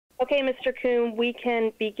Okay, Mr. Kuhn, we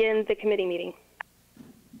can begin the committee meeting.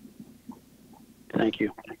 Thank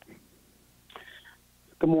you.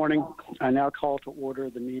 Good morning. I now call to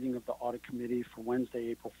order the meeting of the Audit Committee for Wednesday,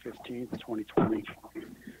 April 15th, 2020.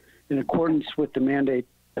 In accordance with the mandate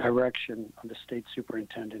direction of the State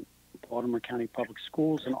Superintendent, Baltimore County Public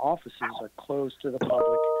Schools and offices are closed to the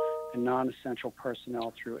public and non-essential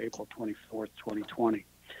personnel through April 24th, 2020,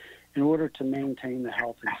 in order to maintain the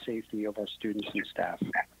health and safety of our students and staff.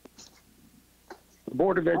 The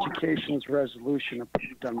Board of Education's resolution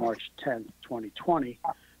approved on March 10th, 2020,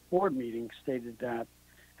 board meeting stated that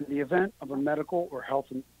in the event of a medical or health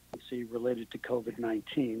emergency related to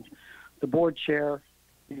COVID-19, the board chair,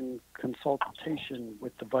 in consultation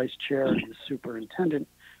with the vice chair and the superintendent,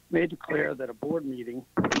 may declare that a board meeting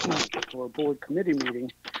or a board committee meeting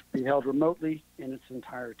be held remotely in its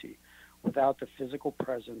entirety without the physical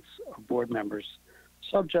presence of board members,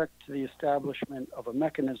 subject to the establishment of a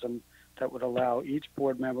mechanism that would allow each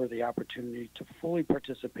board member the opportunity to fully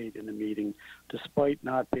participate in the meeting despite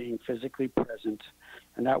not being physically present,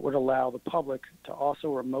 and that would allow the public to also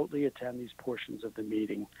remotely attend these portions of the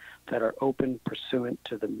meeting that are open pursuant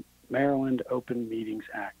to the Maryland Open Meetings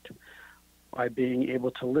Act by being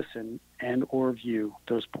able to listen and or view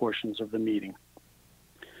those portions of the meeting.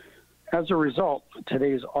 As a result,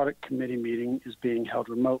 today's Audit Committee meeting is being held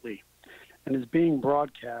remotely and is being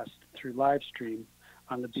broadcast through live stream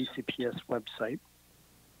on the BCPS website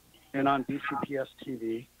and on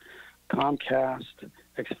BCPS-TV, Comcast,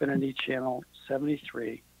 Xfinity Channel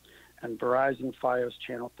 73, and Verizon Fios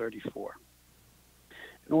Channel 34.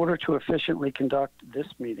 In order to efficiently conduct this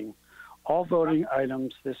meeting, all voting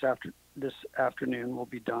items this afternoon will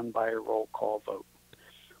be done by a roll call vote.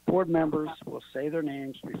 Board members will say their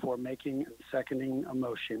names before making and seconding a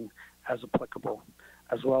motion as applicable,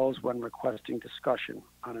 as well as when requesting discussion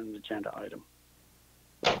on an agenda item.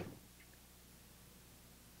 So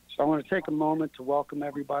I want to take a moment to welcome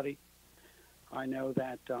everybody. I know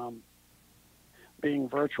that being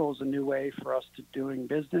virtual is a new way for us to doing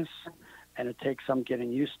business, and it takes some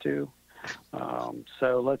getting used to.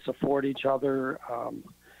 So let's afford each other,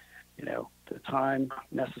 the time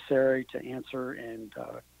necessary to answer and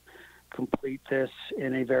complete this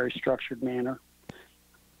in a very structured manner.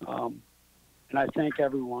 And I thank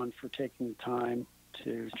everyone for taking the time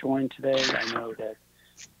to join today. I know that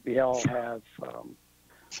we all have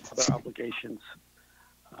other obligations,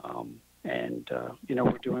 and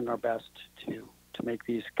we're doing our best to make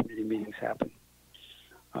these committee meetings happen.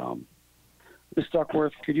 Ms.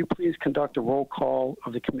 Duckworth, could you please conduct a roll call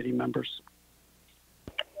of the committee members?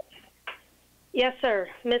 Yes, sir.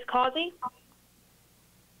 Ms. Causey?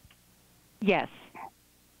 Yes.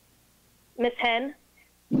 Ms. Henn?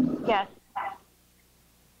 Yes.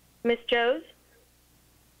 Ms. Joes?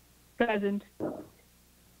 Present.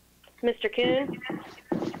 Mr. Kuhn?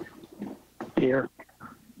 Here.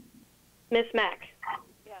 Ms. Mack?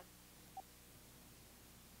 Yes.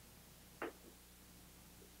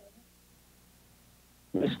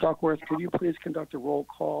 Ms. Duckworth, could you please conduct a roll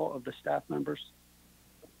call of the staff members?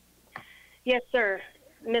 Yes, sir.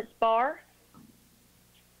 Ms. Barr?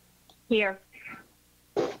 Here.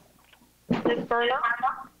 Ms. Berner?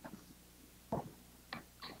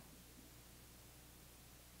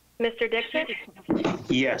 Mr. Dixon?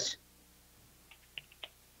 Yes.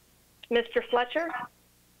 Mr. Fletcher?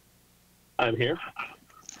 I'm here.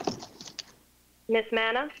 Ms.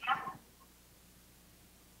 Manna?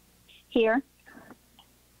 Here.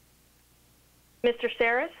 Mr.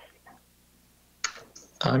 Saris?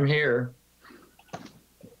 I'm here.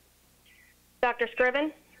 Dr.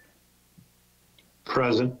 Scriven?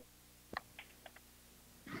 Present.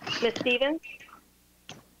 Ms. Stevens?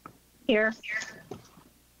 Here.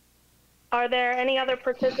 Are there any other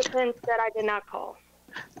participants that I did not call?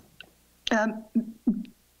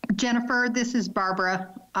 Jennifer, this is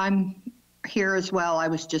Barbara. I'm here as well. I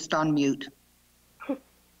was just on mute.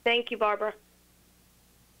 Thank you, Barbara.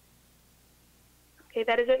 Okay,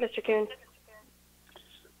 that is it, Mr. Kuhn.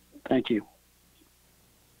 Thank you.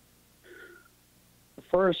 The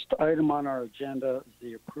first item on our agenda is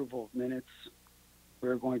the approval of minutes.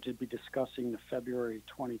 We're going to be discussing the February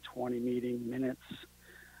 2020 meeting minutes.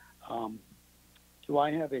 Do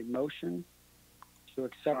I have a motion to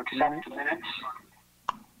accept the minutes?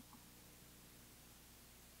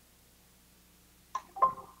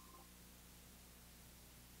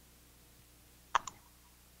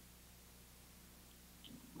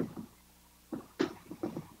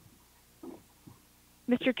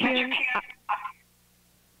 Mr. Kuhn,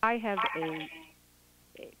 I have a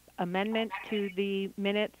amendment to the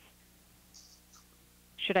minutes.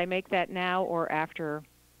 Should I make that now or after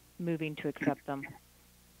moving to accept them?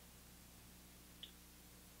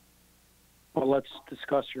 Well, let's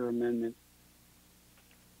discuss your amendment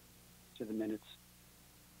to the minutes.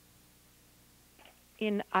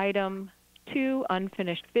 In item 2,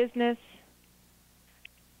 unfinished business,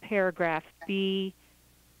 paragraph B,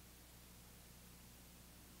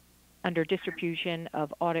 under distribution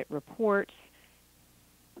of audit reports,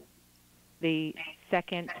 the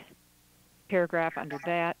second paragraph under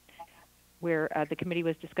that, where the committee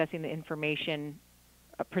was discussing the information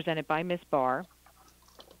presented by Ms. Barr.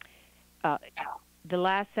 The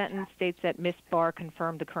last sentence states that Ms. Barr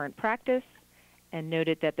confirmed the current practice and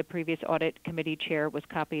noted that the previous audit committee chair was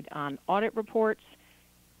copied on audit reports.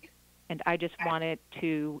 And I just wanted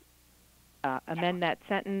to amend that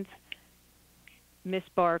sentence. Ms.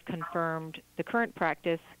 Barr confirmed the current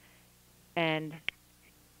practice and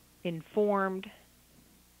informed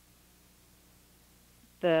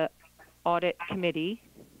the audit committee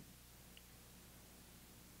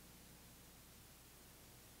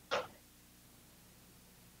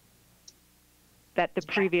that the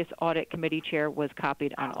previous audit committee chair was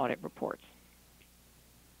copied on audit reports.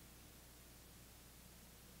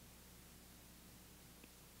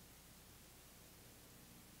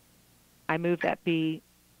 I move that be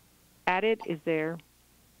added. Is there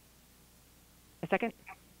a second?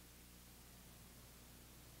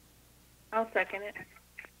 I'll second it.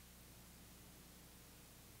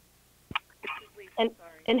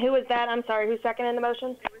 And who was that? I'm sorry, who seconded the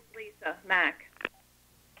motion? It was Lisa Mack.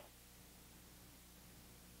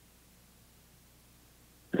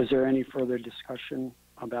 Is there any further discussion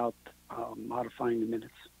about modifying the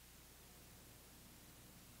minutes?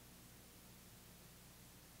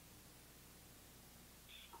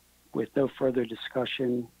 With no further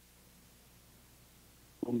discussion,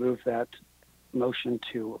 we'll move that motion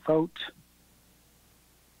to a vote.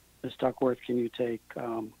 Ms. Duckworth, can you take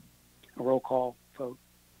a roll call vote?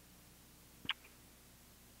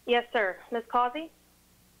 Yes, sir. Ms. Causey?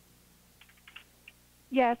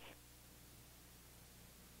 Yes.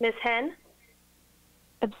 Ms. Henn?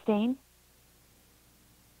 Abstain.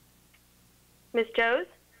 Ms. Joes?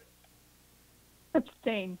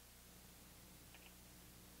 Abstain.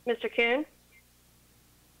 Mr. Kuhn?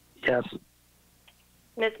 Yes.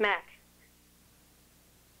 Ms. Mack?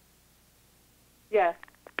 Yes.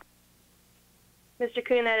 Mr.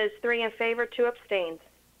 Kuhn, that is 3 in favor, 2 abstains.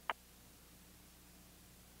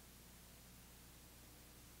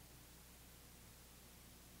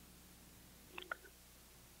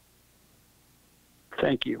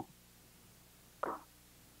 Thank you.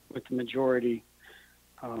 With the majority,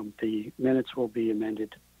 the minutes will be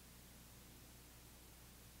amended.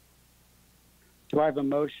 Do I have a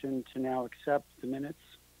motion to now accept the minutes?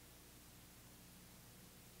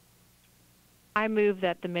 I move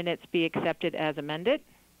that the minutes be accepted as amended.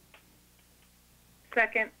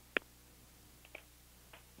 Second.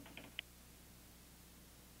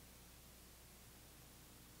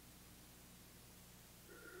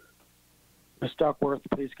 Ms. Duckworth,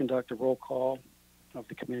 please conduct a roll call of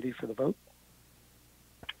the committee for the vote.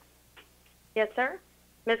 Yes, sir.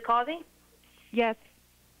 Ms. Causey? Yes.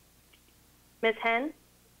 Ms. Henn?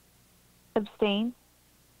 Abstain.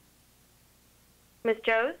 Ms.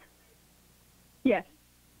 Joes? Yes.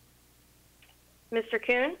 Mr.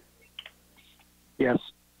 Kuhn? Yes.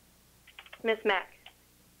 Ms. Mack?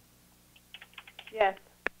 Yes.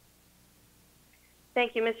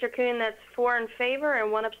 Thank you, Mr. Kuhn. That's 4 in favor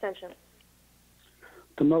and 1 abstention.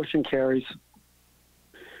 The motion carries.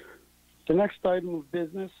 The next item of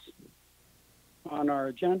business on our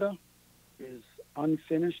agenda is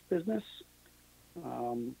unfinished business.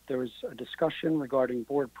 There was a discussion regarding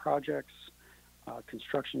board projects,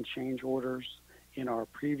 construction change orders in our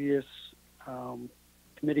previous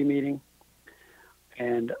committee meeting,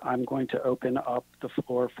 and I'm going to open up the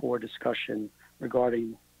floor for discussion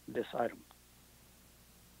regarding this item.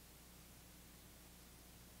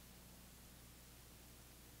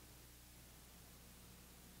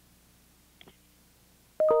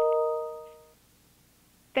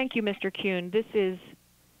 Thank you, Mr. Kuhn. This is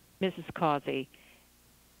Mrs. Causey.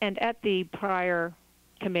 And at the prior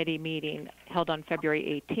committee meeting held on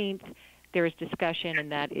February 18th, there is discussion,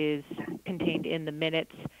 and that is contained in the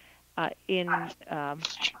minutes.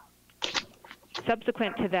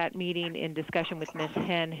 Subsequent to that meeting, in discussion with Ms.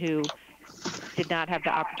 Henn, who did not have the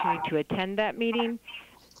opportunity to attend that meeting,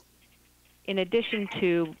 in addition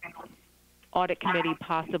to audit committee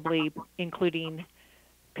possibly including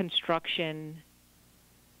construction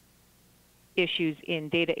issues in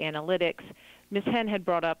data analytics, Ms. Henn had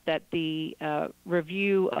brought up that the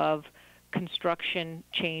review of construction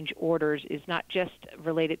change orders is not just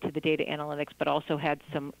related to the data analytics, but also had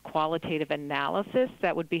some qualitative analysis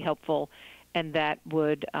that would be helpful and that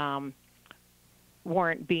would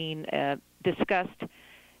weren't being discussed.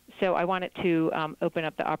 So I wanted to open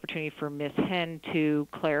up the opportunity for Ms. Henn to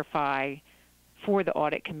clarify for the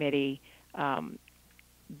Audit Committee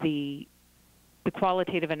the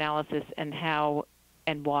qualitative analysis and how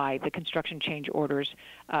and why the construction change orders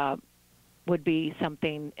would be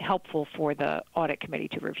something helpful for the Audit Committee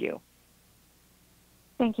to review.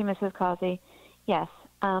 Thank you, Mrs. Causey. Yes,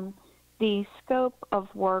 the scope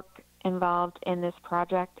of work involved in this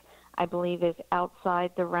project, I believe, is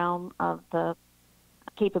outside the realm of the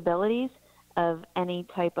capabilities of any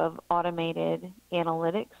type of automated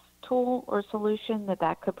analytics tool or solution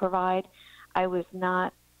that could provide. I was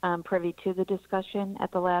not privy to the discussion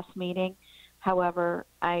at the last meeting. However,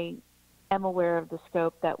 I am aware of the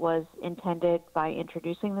scope that was intended by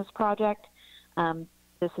introducing this project.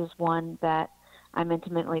 This is one that I'm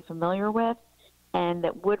intimately familiar with and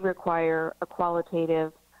that would require a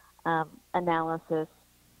qualitative analysis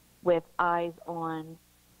with eyes on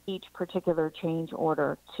each particular change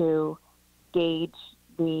order to gauge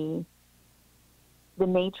the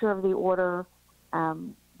nature of the order,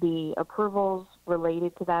 the approvals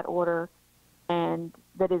related to that order, and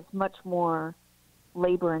that is much more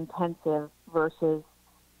labor intensive versus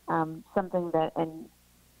something that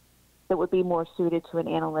would be more suited to an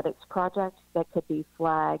analytics project that could be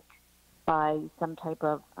flagged by some type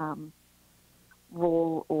of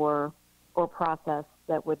rule or process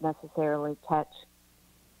that would necessarily catch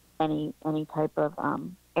any type of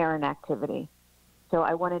errant activity. So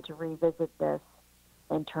I wanted to revisit this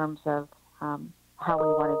in terms of how we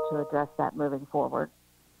wanted to address that moving forward.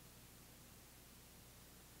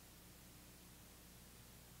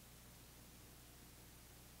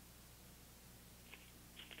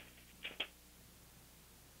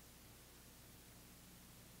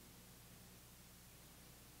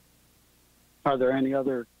 Are there any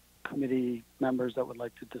other committee members that would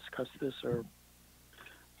like to discuss this, or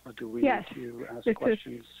do we Yes, need to ask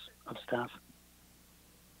questions of staff?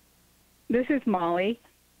 This is Molly.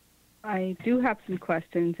 I do have some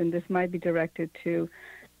questions, and this might be directed to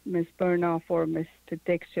Ms. Burnoff or Mr.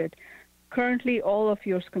 Dixit. Currently, all of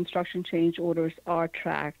your construction change orders are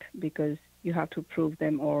tracked because you have to approve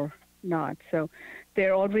them or not. So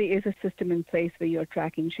there already is a system in place where you're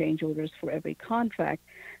tracking change orders for every contract.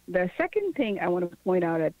 The second thing I want to point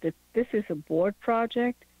out is that this is a board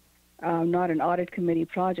project, not an audit committee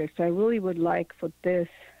project. So I really would like for this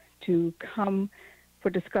to come for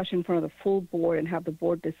discussion in front of the full board and have the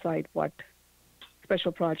board decide what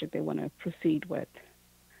special project they want to proceed with.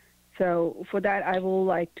 So for that, I will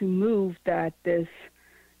like to move that this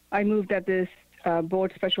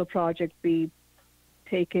board special project be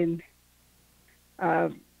taken,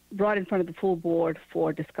 brought in front of the full board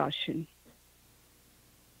for discussion.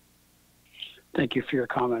 Thank you for your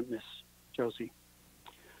comment, Ms. Josie.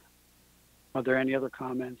 Are there any other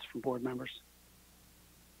comments from board members?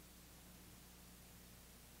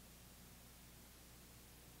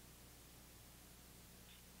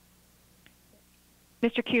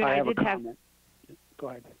 Mr. Kuhn, I did have. Go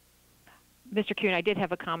ahead. Mr. Kuhn, I did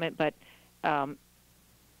have a comment, but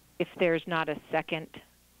if there's not a second,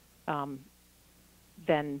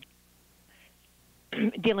 then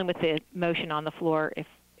dealing with the motion on the floor, if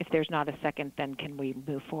there's not a second, then can we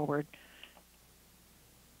move forward?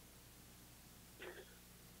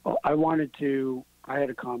 Well, I had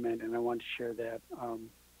a comment, and I wanted to share that,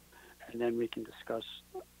 and then we can discuss.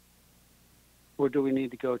 Or do we need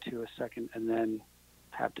to go to a second and then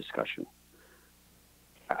have discussion?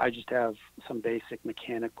 I just have some basic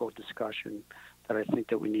mechanical discussion that I think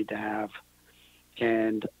that we need to have.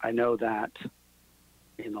 And I know that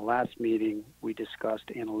in the last meeting, we discussed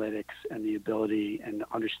analytics and the ability and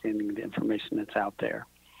understanding of the information that's out there.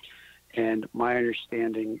 And my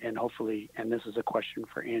understanding, and hopefully, and this is a question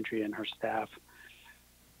for Andrea and her staff,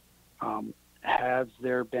 has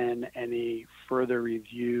there been any further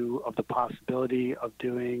review of the possibility of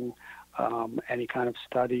doing any kind of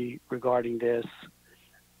study regarding this,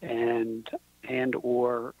 and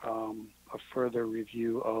or a further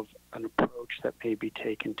review of an approach that may be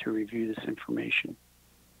taken to review this information?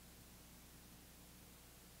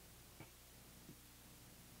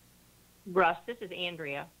 Russ, this is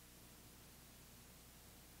Andrea.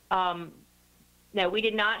 No, we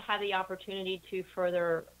did not have the opportunity to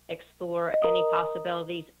further explore any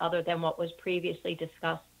possibilities other than what was previously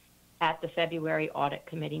discussed at the February Audit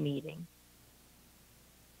Committee meeting.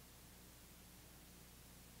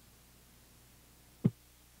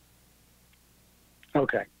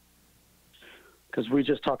 Okay. Because we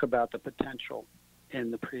just talked about the potential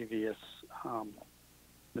in the previous,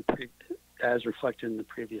 as reflected in the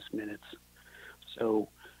previous minutes. So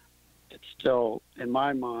it's still, in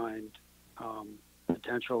my mind,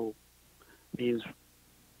 potential means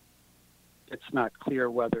it's not clear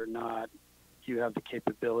whether or not you have the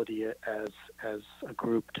capability as a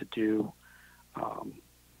group to do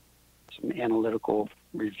some analytical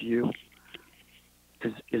review.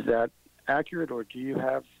 Is that accurate, or do you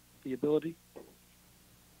have the ability?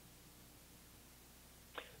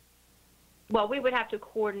 Well, we would have to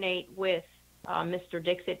coordinate with Mr.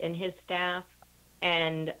 Dixit and his staff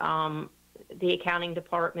and the accounting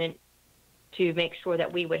department to make sure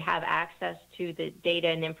that we would have access to the data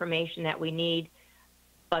and information that we need.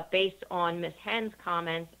 But based on Ms. Henn's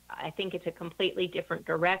comments, I think it's a completely different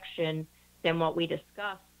direction than what we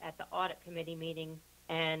discussed at the audit committee meeting.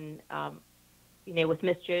 And, with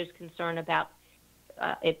Ms. Jo's concern about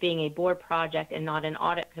it being a board project and not an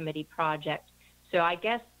audit committee project. So I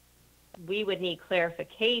guess we would need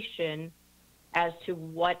clarification as to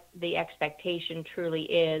what the expectation truly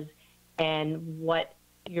is and what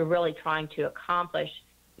you're really trying to accomplish.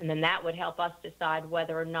 And then that would help us decide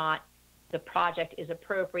whether or not the project is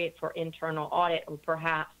appropriate for internal audit or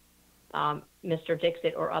perhaps Mr.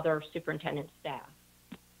 Dixit or other superintendent staff.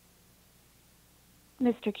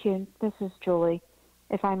 Mr. Kuhn, this is Julie.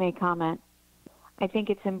 If I may comment, I think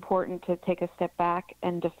it's important to take a step back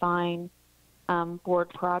and define board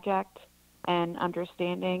project and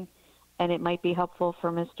understanding, and it might be helpful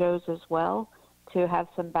for Ms. Joes as well to have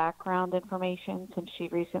some background information since she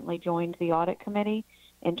recently joined the audit committee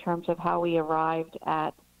in terms of how we arrived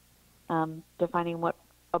at defining what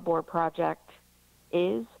a board project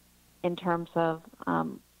is, in terms of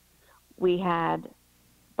we had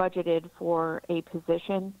budgeted for a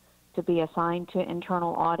position to be assigned to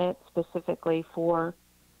internal audit specifically for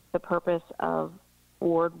the purpose of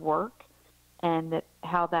board work, and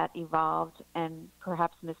how that evolved, and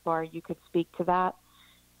perhaps Ms. Barr, you could speak to that,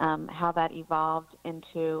 how that evolved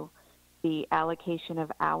into the allocation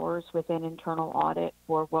of hours within internal audit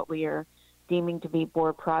for what we are deeming to be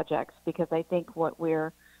board projects, because I think what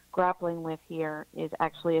we're grappling with here is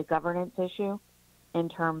actually a governance issue in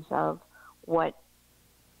terms of what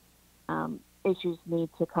issues need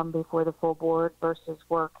to come before the full board versus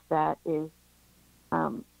work that is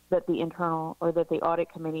that the internal, or that the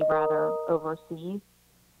audit committee rather, oversees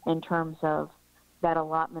in terms of that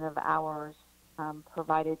allotment of hours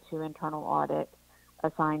provided to internal audit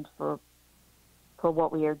assigned for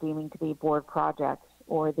what we are deeming to be board projects,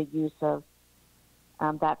 or the use of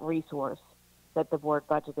that resource that the board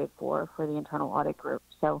budgeted for the internal audit group.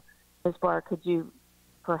 So, Ms. Barr, could you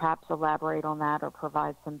perhaps elaborate on that or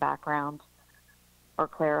provide some background or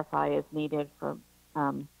clarify as needed for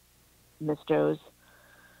Ms. Joes?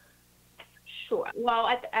 Sure. Well,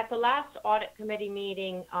 at the last audit committee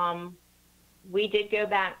meeting, we did go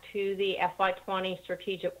back to the FY20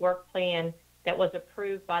 strategic work plan that was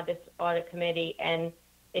approved by this audit committee, and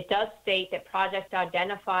it does state that projects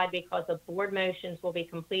identified because of board motions will be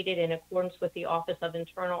completed in accordance with the Office of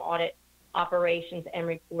Internal Audit Operations and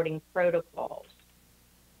Reporting Protocols.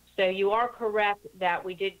 So you are correct that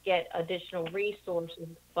we did get additional resources,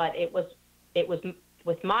 but it was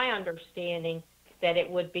with my understanding that it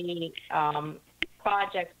would be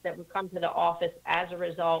projects that would come to the office as a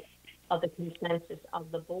result of the consensus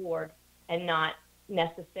of the board, and not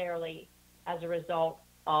necessarily as a result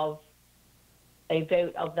of a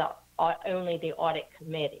vote of only the audit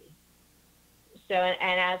committee. So,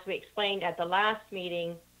 and as we explained at the last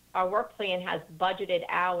meeting, our work plan has budgeted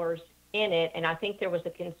hours in it, and I think there was a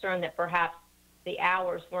concern that perhaps the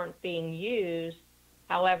hours weren't being used.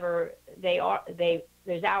 However,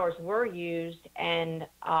 those hours were used, and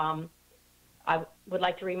I would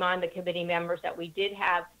like to remind the committee members that we did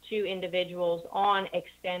have 2 individuals on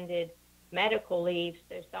extended medical leave,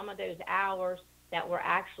 so some of those hours that were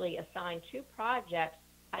actually assigned to projects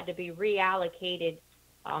had to be reallocated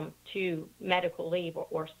to medical leave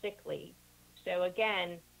or sick leave. So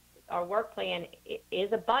again, our work plan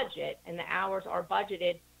is a budget, and the hours are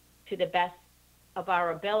budgeted to the best of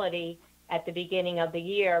our ability at the beginning of the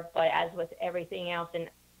year, but as with everything else in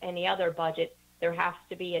any other budget, there has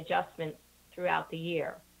to be adjustments throughout the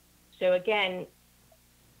year. So again,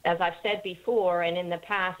 as I've said before, and in the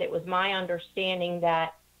past, it was my understanding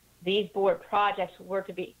that these board projects were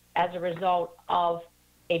to be as a result of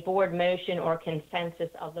a board motion or consensus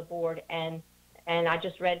of the board, and I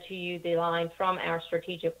just read to you the line from our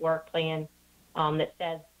strategic work plan that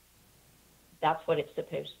says that's what it's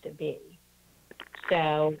supposed to be.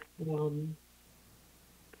 So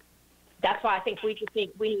that's why I think we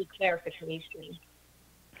need clarification.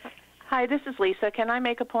 Hi, this is Lisa. Can I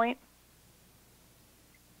make a point?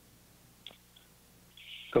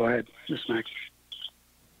 Go ahead, Ms. Mack.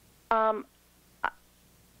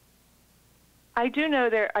 I I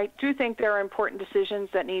do think there are important decisions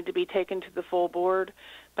that need to be taken to the full board,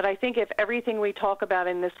 but I think if everything we talk about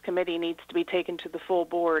in this committee needs to be taken to the full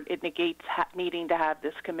board, it negates needing to have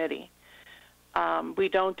this committee. We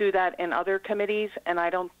don't do that in other committees, and I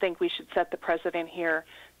don't think we should set the precedent here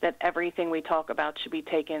that everything we talk about should be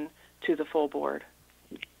taken to the full board.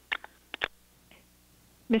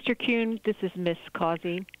 Mr. Kuhn, this is Ms.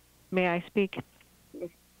 Causey. May I speak?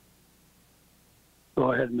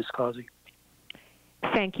 Go ahead, Ms. Causey.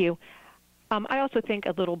 Thank you. I also think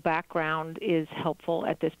a little background is helpful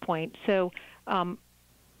at this point. So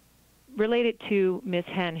related to Ms.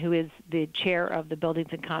 Henn, who is the chair of the Buildings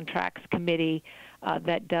and Contracts Committee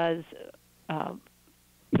that does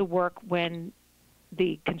the work when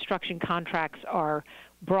the construction contracts are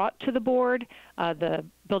brought to the board. The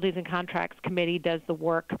Buildings and Contracts Committee does the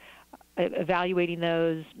work evaluating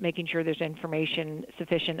those, making sure there's information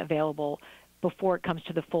sufficient available before it comes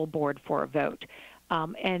to the full board for a vote.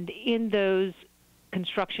 And in those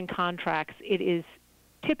construction contracts, it is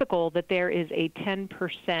typical that there is a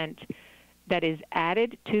 10% that is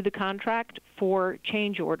added to the contract for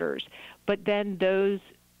change orders. But then those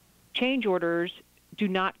change orders do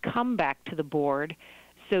not come back to the board,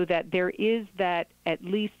 so that there is that at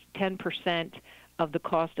least 10% of the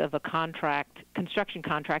cost of a contract, construction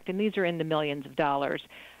contract, and these are in the millions of dollars,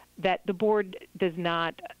 that the board does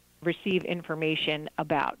not receive information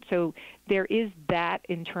about. So there is that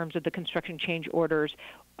in terms of the construction change orders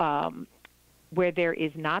where there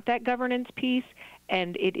is not that governance piece,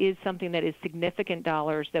 and it is something that is significant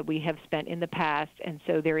dollars that we have spent in the past, and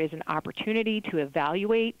so there is an opportunity to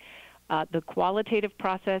evaluate the qualitative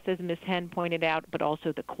process, as Ms. Henn pointed out, but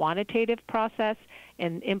also the quantitative process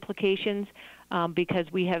and implications, because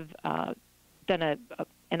we have done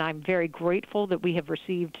and I'm very grateful that we have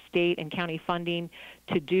received state and county funding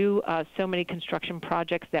to do so many construction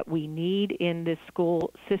projects that we need in this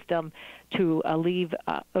school system to alleviate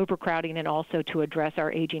overcrowding and also to address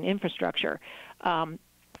our aging infrastructure.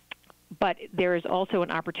 But there is also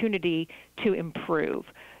an opportunity to improve.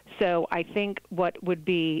 So I think what would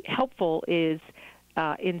be helpful is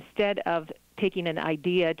instead of taking an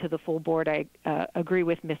idea to the full board, I agree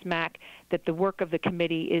with Ms. Mack that the work of the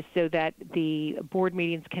committee is so that the board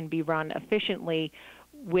meetings can be run efficiently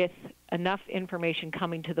with enough information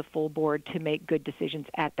coming to the full board to make good decisions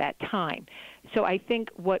at that time. So I think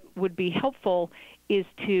what would be helpful is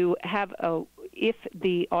to have if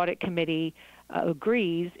the audit committee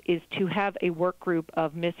agrees, is to have a work group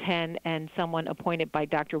of Ms. Henn and someone appointed by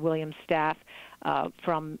Dr. Williams' staff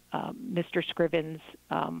from Mr. Scriven's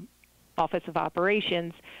Office of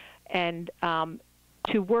Operations, and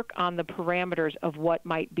to work on the parameters of what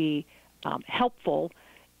might be helpful.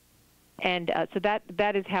 And so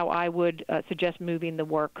that is how I would suggest moving the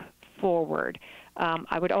work forward.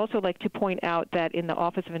 I would also like to point out that in the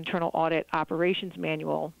Office of Internal Audit Operations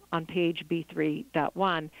Manual on page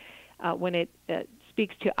B3.1, when it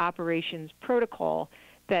speaks to operations protocol,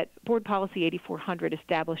 that Board Policy 8400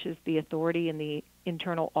 establishes the authority, and the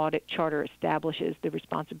Internal Audit Charter establishes the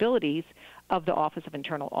responsibilities of the Office of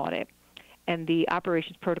Internal Audit. And the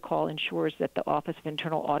operations protocol ensures that the Office of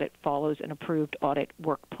Internal Audit follows an approved audit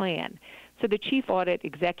work plan. So the chief audit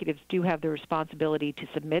executives do have the responsibility to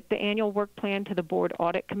submit the annual work plan to the Board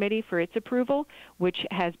Audit Committee for its approval, which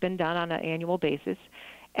has been done on an annual basis.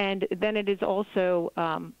 And then it is also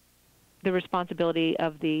the responsibility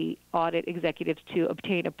of the audit executives to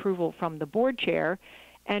obtain approval from the board chair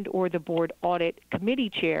and or the board audit committee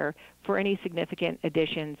chair for any significant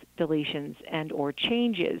additions, deletions, and or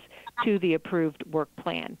changes to the approved work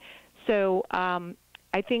plan. So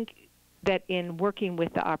I think that in working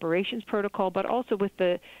with the operations protocol, but also with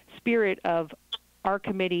the spirit of our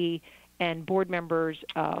committee and board members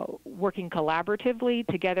working collaboratively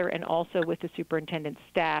together, and also with the superintendent's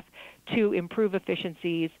staff to improve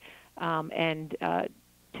efficiencies and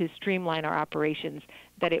to streamline our operations,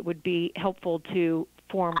 that it would be helpful to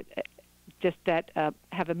form just that,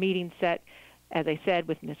 have a meeting set, as I said,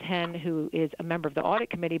 with Ms. Henn, who is a member of the audit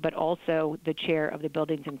committee, but also the chair of the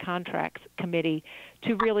Buildings and Contracts Committee,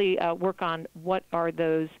 to really work on what are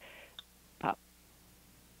those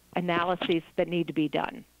analyses that need to be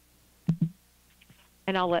done.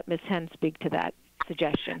 And I'll let Ms. Henn speak to that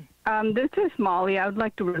suggestion. This is Molly. I would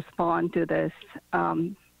like to respond to this.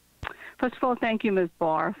 First of all, thank you, Ms.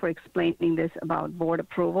 Barr, for explaining this about board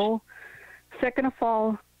approval. Second of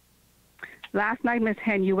all, last night, Ms.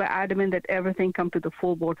 Henn, you were adamant that everything come to the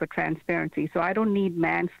full board for transparency, so I don't need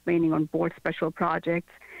mansplaining on board special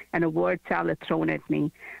projects and a word salad thrown at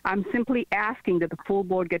me. I'm simply asking that the full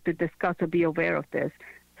board get to discuss or be aware of this.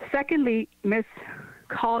 Secondly, Ms.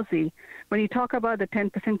 Causey, when you talk about the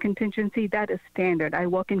 10% contingency, that is standard. I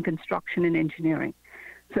work in construction and engineering.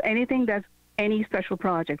 So anything that's any special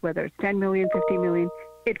project, whether it's 10 million, 50 million,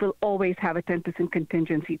 it will always have a 10%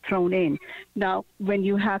 contingency thrown in. Now, when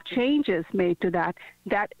you have changes made to that,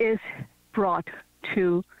 that is brought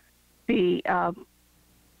to the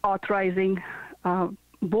authorizing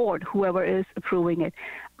board, whoever is approving it.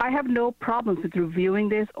 I have no problems with reviewing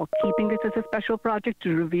this or keeping this as a special project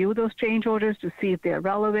to review those change orders to see if they're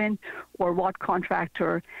relevant or what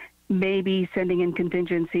contractor may be sending in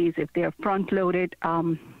contingencies, if they're front-loaded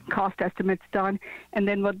cost estimates done, and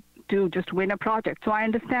then what do, just win a project. So I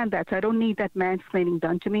understand that. So I don't need that mansplaining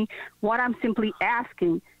done to me. What I'm simply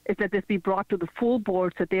asking is that this be brought to the full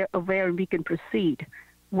board so they're aware and we can proceed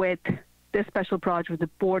with this special project. The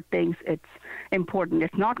board thinks it's important.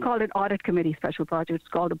 It's not called an audit committee special project. It's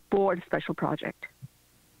called a board special project.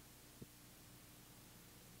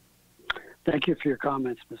 Thank you for your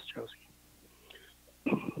comments, Ms. Josie.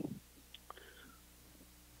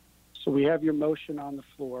 So we have your motion on the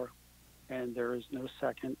floor, and there is no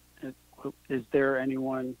second. Is there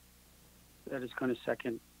anyone that is going to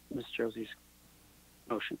second Ms. Josie's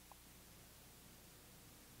motion?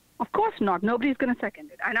 Of course not. Nobody's going to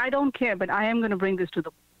second it. And I don't care, but I am going to bring this to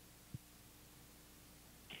the...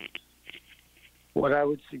 What I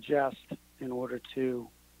would suggest in order to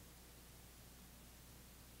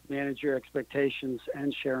manage your expectations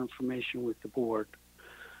and share information with the board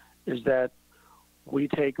is that we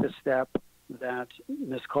take the step that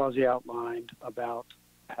Ms. Causey outlined about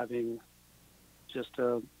having just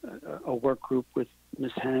a work group with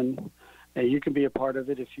Ms. Henn, and you can be a part of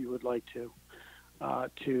it if you would like to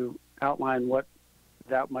outline what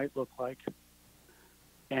that might look like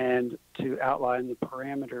and to outline the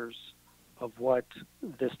parameters of what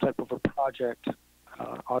this type of a project,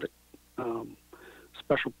 audit,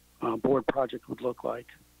 special board project would look like.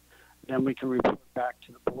 Then we can report back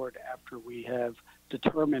to the board after we have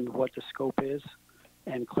determined what the scope is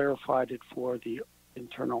and clarified it for the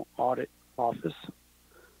internal audit office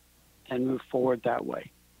and move forward that way.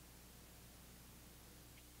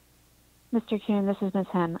 Mr. Kuhn, this is Ms.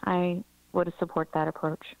 Henn. I would support that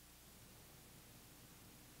approach.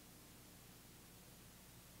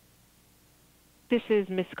 This is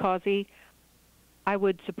Ms. Causey. I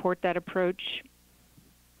would support that approach.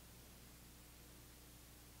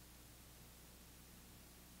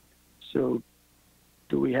 So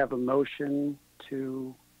do we have a motion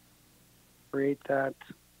to create that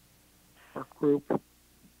work group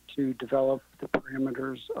to develop the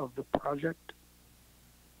parameters of the project?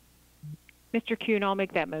 Mr. Kuhn, I'll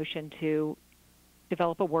make that motion to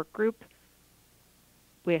develop a work group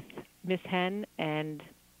with Ms. Henn and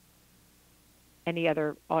any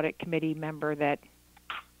other audit committee member that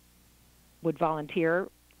would volunteer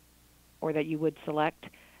or that you would select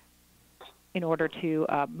in order to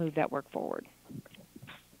move that work forward.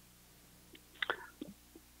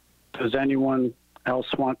 Does anyone else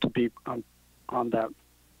want to be on that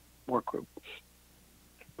work group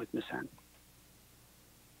with Ms. Henn?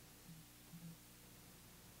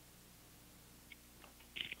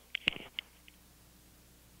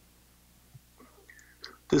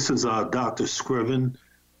 This is Dr. Scriven.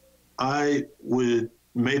 I would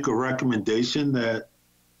make a recommendation that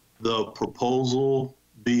the proposal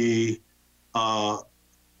be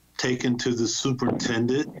taken to the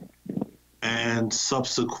superintendent, and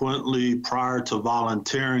subsequently, prior to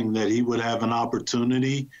volunteering, that he would have an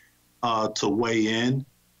opportunity to weigh in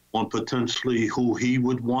on potentially who he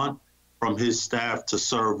would want from his staff to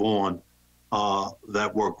serve on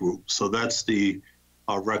that work group. So that's the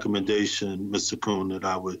recommendation, Mr. Kuhn, that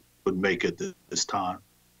I would make at this time.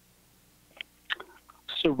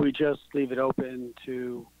 So we just leave it open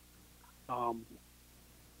to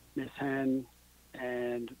Ms. Henn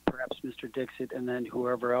and perhaps Mr. Dixit, and then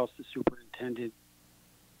whoever else the superintendent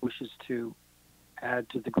wishes to add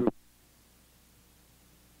to the group.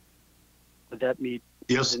 Would that meet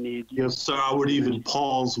the need? Yes, sir. I would even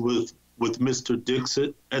pause with Mr.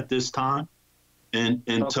 Dixit at this time and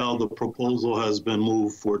until the proposal has been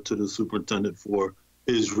moved to the superintendent for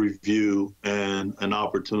his review and an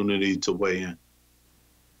opportunity to weigh in.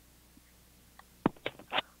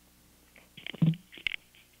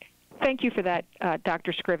 Thank you for that,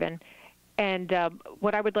 Dr. Scriven. And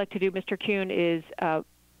what I would like to do, Mr. Kuhn, is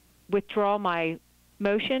withdraw my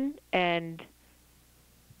motion and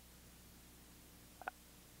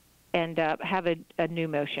have a new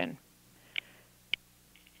motion.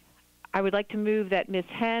 I would like to move that Ms.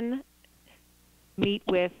 Henn meet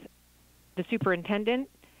with the superintendent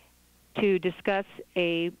to discuss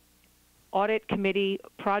a audit committee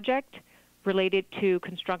project related to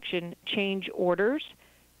construction change orders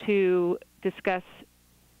to discuss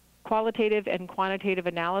qualitative and quantitative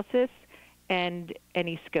analysis and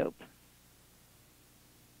any scope.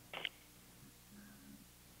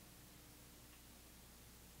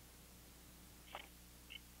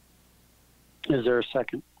 Is there a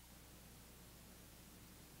second?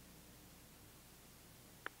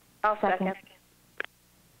 I'll second.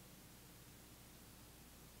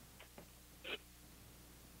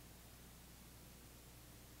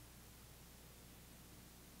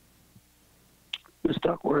 Ms.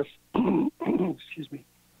 Duckworth, excuse me.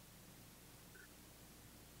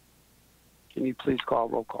 Can you please call a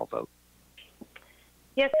roll call vote?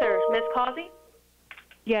 Yes, sir. Ms. Causey?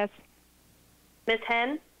 Yes. Ms.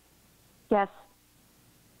 Henn? Yes.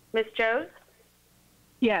 Ms. Joes?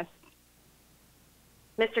 Yes.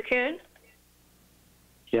 Mr. Kuhn?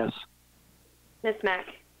 Yes. Ms. Mack?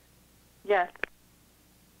 Yes.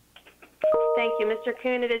 Thank you. Mr.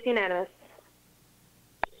 Kuhn, it is unanimous.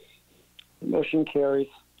 Motion carries.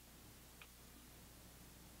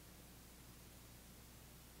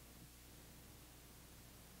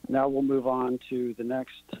 Now we'll move on to the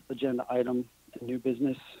next agenda item, the new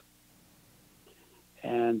business.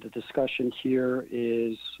 And the discussion here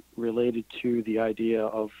is related to the idea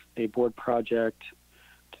of a board project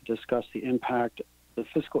to discuss the impact, the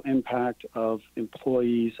fiscal impact of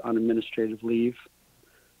employees on administrative leave.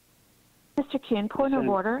 Mr. Kuhn, point of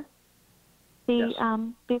order. Yes.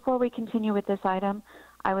 Before we continue with this item,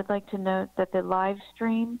 I would like to note that the live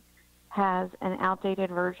stream has an outdated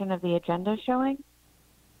version of the agenda showing,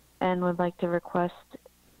 and would like to request,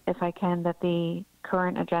 if I can, that the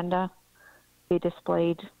current agenda be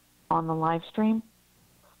displayed on the live stream.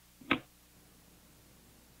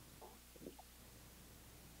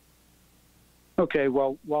 Okay,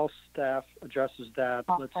 well, while staff addresses that,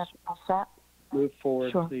 let's move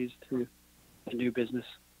forward, Sure. please, to the new business.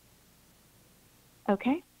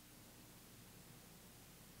 Okay.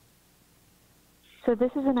 So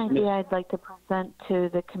this is an idea I'd like to present to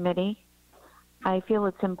the committee. I feel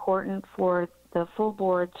it's important for the full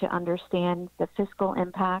board to understand the fiscal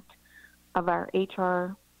impact of our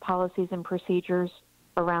HR policies and procedures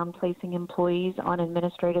around placing employees on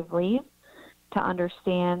administrative leave, to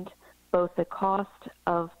understand both the cost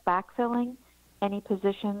of backfilling any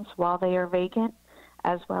positions while they are vacant,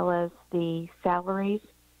 as well as the salaries,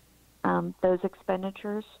 those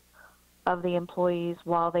expenditures of the employees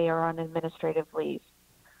while they are on administrative leave.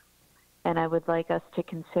 And I would like us to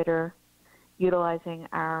consider utilizing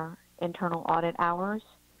our internal audit hours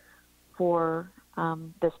for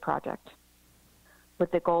this project,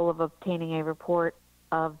 with the goal of obtaining a report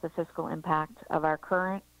of the fiscal impact of our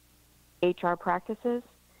current HR practices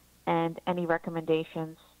and any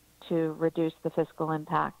recommendations to reduce the fiscal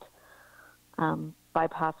impact by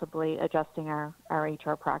possibly adjusting our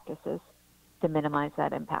HR practices to minimize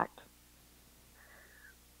that impact.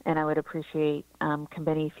 And I would appreciate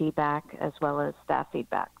committee feedback as well as staff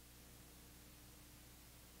feedback.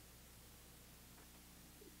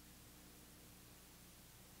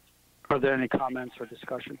 Are there any comments or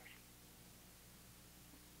discussion?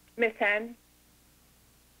 Ms. Henn,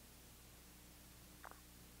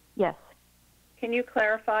 Yes. can you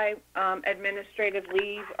clarify administrative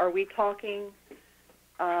leave? Are we talking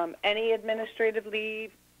any administrative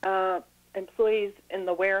leave, employees in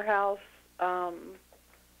the warehouse?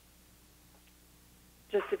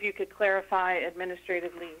 Just if you could clarify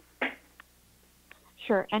administrative leave.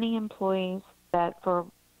 Sure. Any employees that for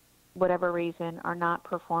whatever reason are not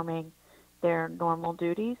performing their normal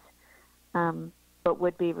duties, but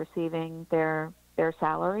would be receiving their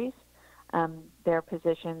salaries, their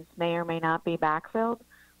positions may or may not be backfilled,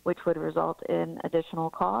 which would result in additional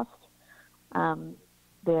cost.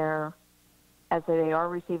 As they are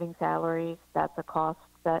receiving salaries, that's a cost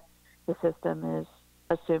that the system is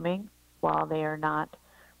assuming while they are not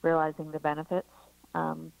realizing the benefits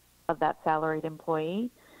of that salaried employee.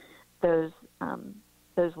 Those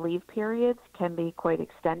leave periods can be quite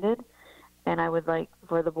extended, and I would like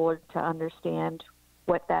for the board to understand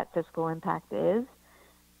what that fiscal impact is,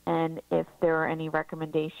 and if there are any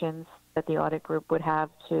recommendations that the audit group would have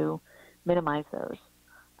to minimize those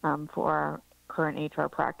for our current HR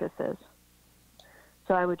practices.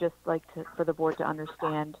 So I would just like for the board to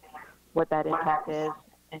understand what that impact is,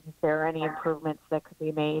 and if there are any improvements that could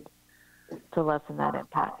be made to lessen that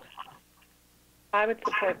impact. I would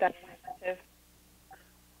support that initiative.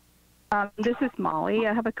 This is Molly.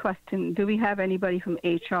 I have a question. Do we have anybody from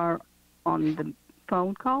HR on the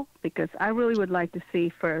phone call? Because I really would like to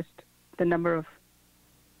see first the number of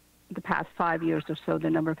the past 5 years or so, the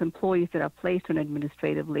number of employees that are placed on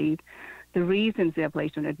administrative leave, the reasons they are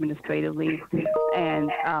placed on administrative leave,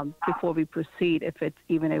 and before we proceed, if it's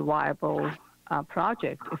even a viable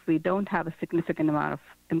project. If we don't have a significant amount of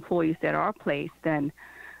employees that are placed, then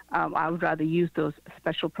I would rather use those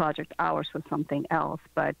special project hours for something else.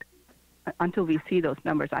 But until we see those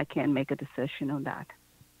numbers, I can't make a decision on that.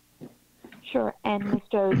 Sure. And Ms.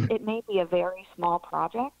 Joes, it may be a very small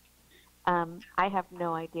project. I have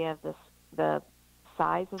no idea of the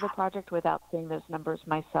size of the project without seeing those numbers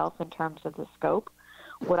myself in terms of the scope.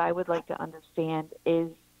 What I would like to understand is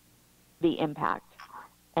the impact.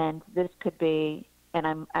 And this could be,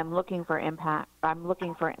 and I'm looking for impact, I'm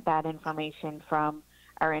looking for that information from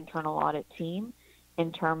our internal audit team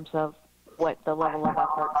in terms of what the level of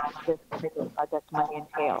effort this particular project might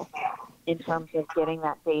entail in terms of getting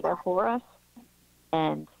that data for us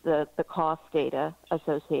and the cost data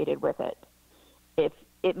associated with it. If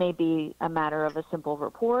it may be a matter of a simple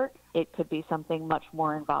report, it could be something much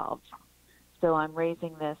more involved. So I'm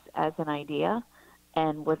raising this as an idea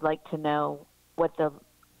and would like to know what the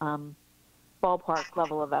ballpark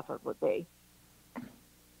level of effort would be.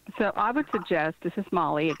 So I would suggest, this is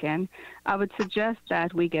Molly again, I would suggest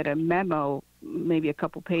that we get a memo, maybe a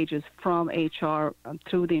couple pages from HR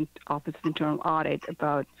through the Office of Internal Audit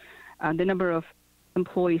about the number of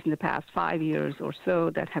employees in the past 5 years or so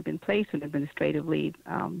that have been placed on administrative leave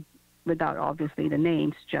without obviously the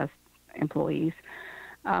names, just employees.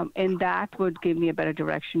 And that would give me a better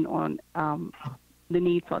direction on the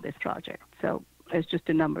need for this project. So it's just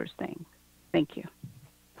a numbers thing. Thank you.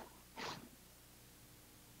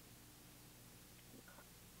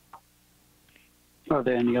 Are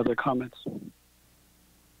there any other comments?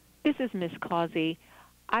 This is Ms. Causey.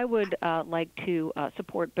 I would like to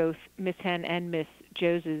support both Ms. Henn and Ms.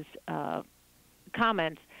 Joes's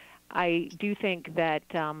comments. I do think that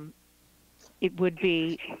it would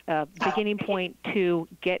be a beginning point to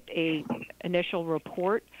get a initial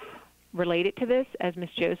report related to this, as Ms.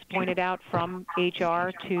 Joes pointed out, from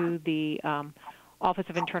HR to the Office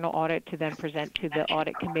of Internal Audit to then present to the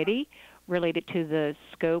Audit Committee related to the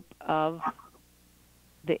scope of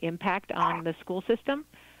the impact on the school system.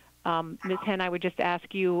 Ms. Henn, I would just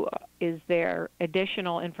ask you, is there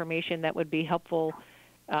additional information that would be helpful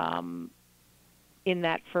in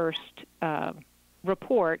that first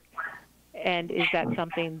report? And is that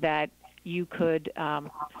something that you could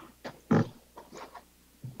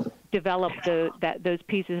develop those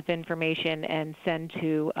pieces of information and send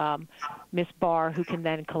to Ms. Barr, who can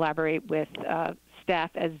then collaborate with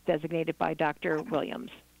staff as designated by Dr.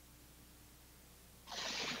 Williams?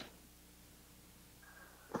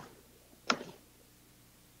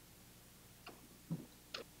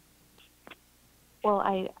 Well,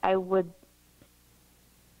 I would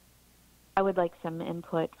like some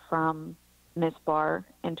input from Ms. Barr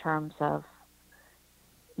in terms of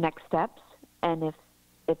next steps, and if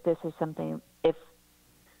this is something, if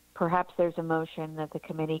perhaps there's a motion that the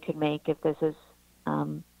committee could make if this is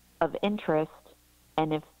of interest,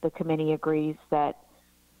 and if the committee agrees that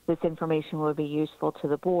this information would be useful to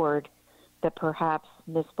the board, that perhaps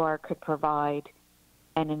Ms. Barr could provide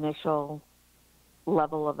an initial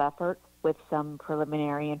level of effort with some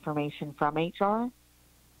preliminary information from HR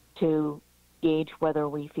to gauge whether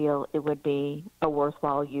we feel it would be a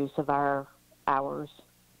worthwhile use of our hours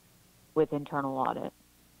with internal audit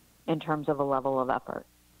in terms of a level of effort.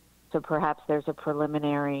 So perhaps there's a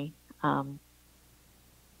preliminary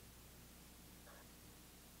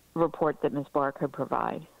report that Ms. Barr could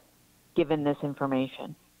provide, given this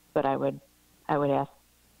information. But I would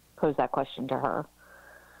pose that question to her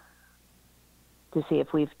to see if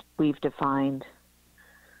we've defined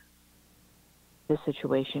the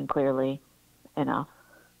situation clearly enough.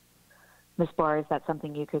 Ms. Barr, is that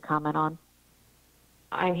something you could comment on?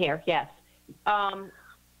 I'm here, yes.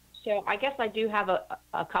 So I guess I do have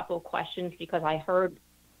a couple of questions because I heard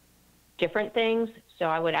different things, so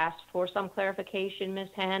I would ask for some clarification, Ms.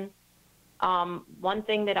 Henn. One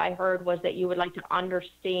thing that I heard was that you would like to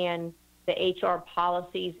understand the HR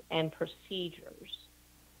policies and procedures.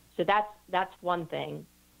 So that's one thing.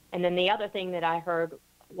 And then the other thing that I heard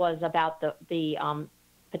was about the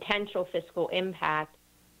potential fiscal impact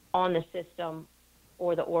on the system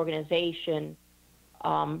or the organization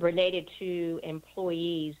related to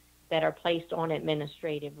employees that are placed on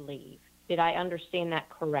administrative leave. Did I understand that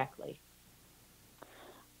correctly?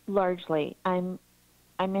 Largely. I'm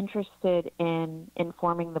interested in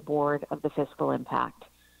informing the board of the fiscal impact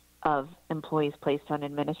of employees placed on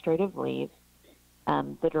administrative leave,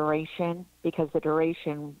 the duration, because the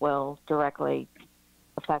duration will directly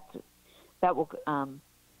affect, that will,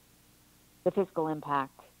 the fiscal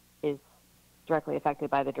impact is directly affected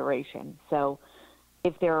by the duration. So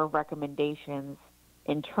if there are recommendations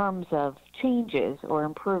in terms of changes or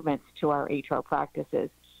improvements to our HR practices,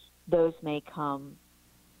 those may come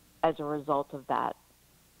as a result of that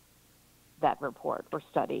report or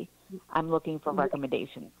study. I'm looking for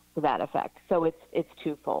recommendations to that effect. So it's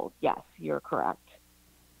twofold. Yes, you're correct.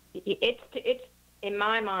 It's in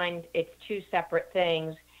my mind, it's two separate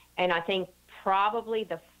things, and I think probably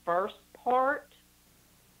the first part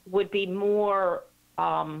would be more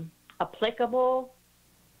applicable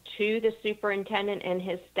to the superintendent and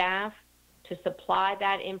his staff to supply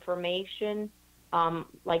that information,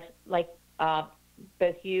 like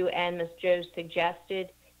both you and Ms. Joe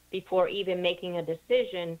suggested, before even making a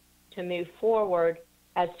decision to move forward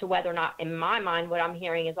as to whether or not, in my mind, what I'm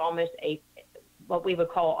hearing is almost what we would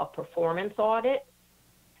call a performance audit.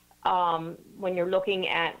 When you're looking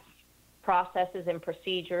at processes and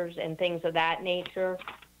procedures and things of that nature,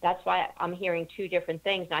 that's why I'm hearing two different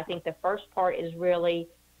things. And I think the first part is really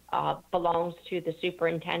belongs to the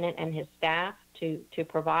superintendent and his staff to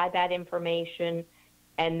provide that information.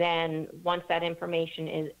 And then once that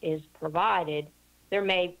information is provided, there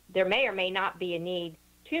may or may not be a need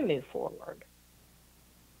to move forward.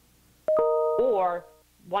 Or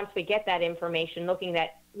once we get that information, looking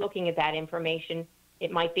at that information,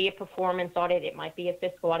 it might be a performance audit, it might be a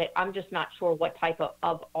fiscal audit. I'm just not sure what type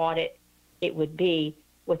of audit it would be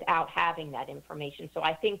without having that information. So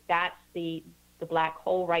I think that's the black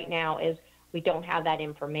hole right now, is we don't have that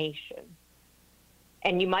information.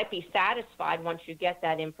 And you might be satisfied once you get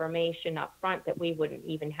that information up front that we wouldn't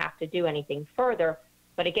even have to do anything further.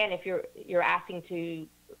 But again, if you're asking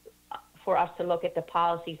for us to look at the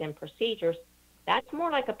policies and procedures, that's more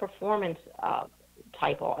like a performance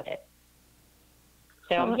type audit.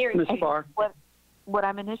 So I'm hearing Ms. Barr. What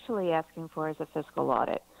I'm initially asking for is a fiscal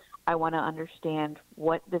audit. I want to understand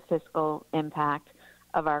what the fiscal impact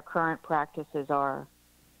of our current practices are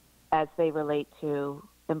as they relate to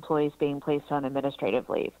employees being placed on administrative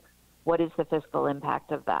leave. What is the fiscal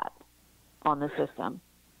impact of that on the system?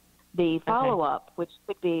 The follow-up, which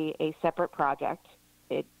could be a separate project,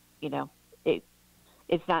 it's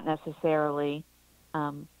not necessarily,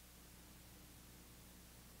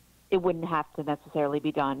 it wouldn't have to necessarily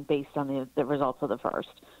be done based on the results of the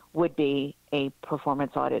first, would be a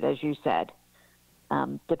performance audit, as you said,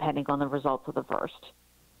 depending on the results of the first.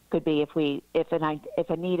 Could be if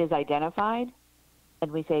a need is identified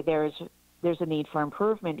and we say there's a need for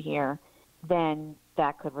improvement here, then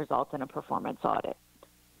that could result in a performance audit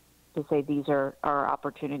to say these are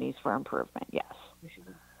opportunities for improvement. Yes.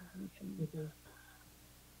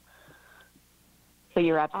 So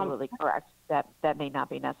you're absolutely correct. That may not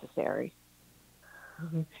be necessary.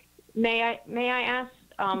 Mm-hmm. May I ask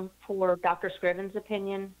for Dr. Scriven's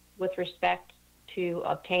opinion with respect to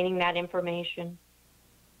obtaining that information?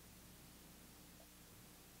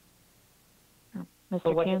 Mr.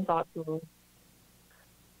 Or what Kuhn? his thoughts were?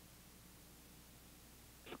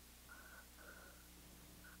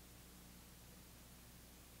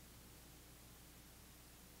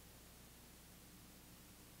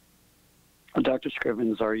 Dr.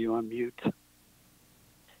 Scrivens, are you on mute?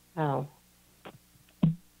 Oh.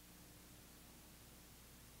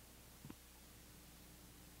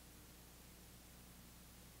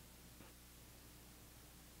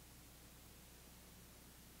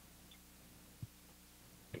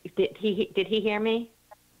 Did he hear me?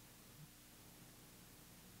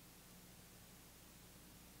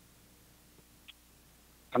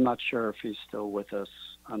 I'm not sure if he's still with us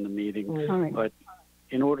on the meeting, right. But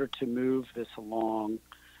in order to move this along,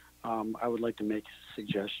 I would like to make a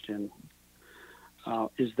suggestion.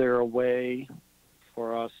 Is there a way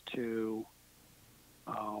for us to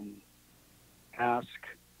ask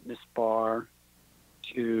Ms. Barr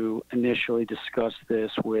to initially discuss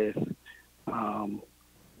this with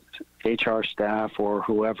HR staff or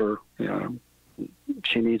whoever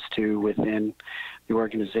she needs to within the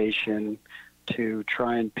organization to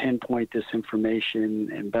try and pinpoint this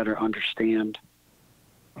information and better understand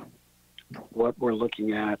what we're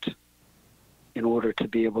looking at in order to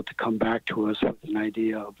be able to come back to us with an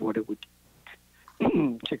idea of what it would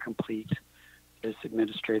to complete this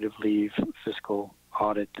administrative leave fiscal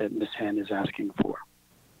audit that Ms. Henn is asking for.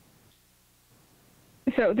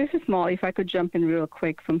 So this is Molly. If I could jump in real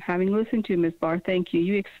quick, from having listened to Ms. Barr, thank you.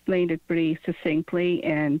 You explained it pretty succinctly,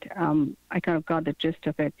 and I kind of got the gist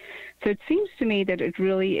of it. So it seems to me that it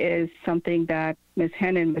really is something that Ms.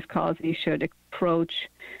 Henn and Ms. Causey should approach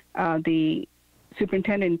the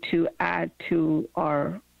superintendent to add to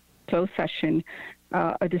our closed session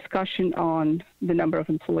a discussion on the number of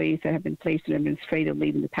employees that have been placed on administrative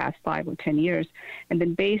leave in the past 5 or 10 years. And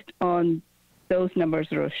then based on those numbers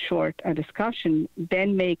are short a discussion,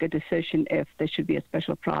 then make a decision if there should be a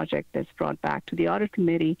special project that's brought back to the audit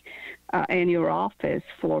committee and your office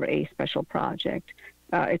for a special project.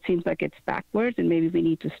 It seems like it's backwards, and maybe we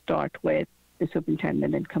need to start with the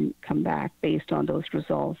superintendent and come back based on those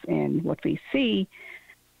results and what we see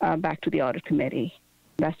back to the audit committee.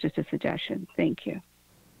 That's just a suggestion. Thank you.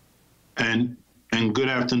 And good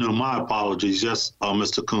afternoon. My apologies. Yes,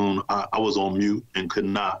 Mr. Kuhn, I was on mute and could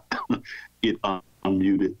not get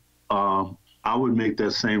unmuted. I would make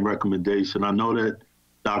that same recommendation. I know that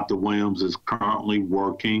Dr. Williams is currently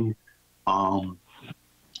working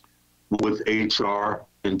with HR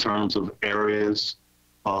in terms of areas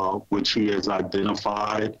which he has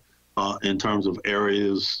identified in terms of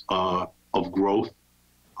areas of growth.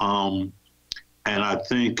 And I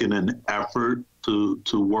think in an effort to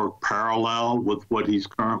work parallel with what he's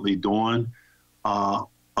currently doing, a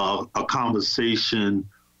conversation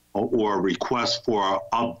or a request for an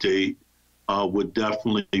update would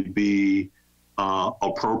definitely be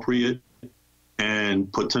appropriate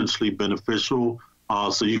and potentially beneficial,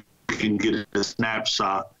 so you can get a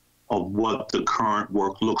snapshot of what the current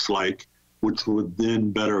work looks like, which would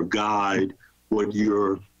then better guide what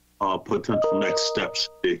your potential next steps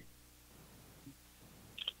should be.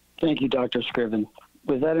 Thank you, Dr. Scriven.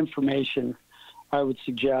 With that information, I would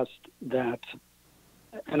suggest that,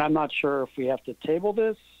 and I'm not sure if we have to table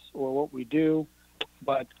this or what we do,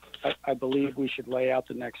 but I believe we should lay out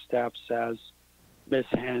the next steps as Ms.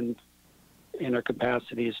 Henn, in her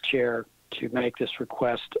capacity as chair, to make this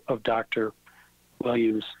request of Dr.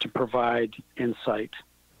 Williams to provide insight,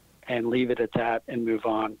 and leave it at that and move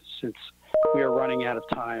on, since we are running out of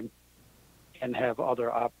time and have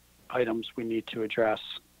other items we need to address.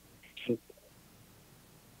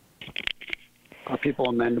 Are people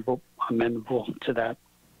amenable to that?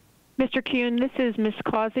 Mr. Kuhn, this is Ms.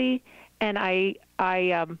 Causey, and I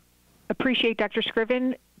appreciate Dr.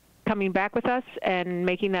 Scriven coming back with us and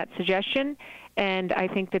making that suggestion, and I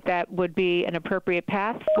think that would be an appropriate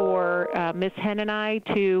path for Ms. Henn and I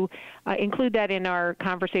to include that in our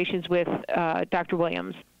conversations with Dr.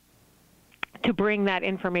 Williams, to bring that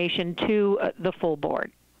information to the full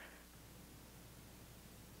board.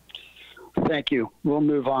 Thank you. We'll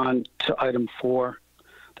move on to item 4,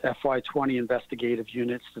 the FY20 investigative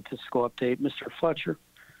unit statistical update. Mr. Fletcher,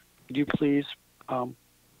 could you please let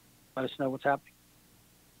us know what's happening?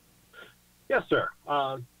 Yes, sir.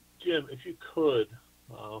 Jim, if you could,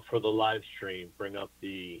 for the live stream, bring up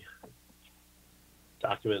the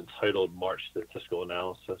document titled March Statistical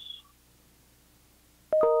Analysis.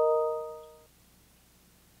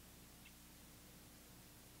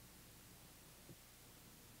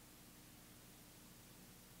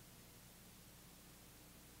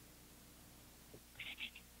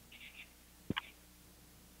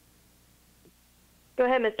 Go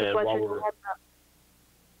ahead, Mr. Fletcher.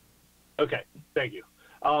 Okay, thank you.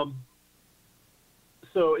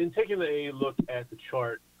 So in taking a look at the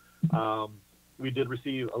chart, we did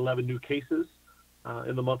receive 11 new cases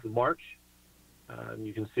in the month of March. And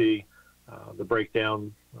you can see the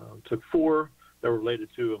breakdown took 4 that were related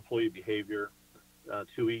to employee behavior,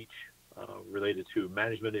 2 each related to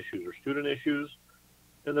management issues or student issues,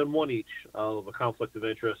 and then 1 each of a conflict of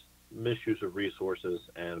interest, misuse of resources,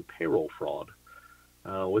 and payroll fraud.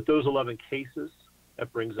 With those 11 cases,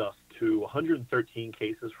 that brings us to 113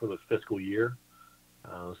 cases for the fiscal year.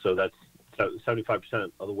 So that's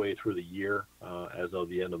 75% of the way through the year as of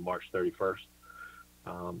the end of March 31st.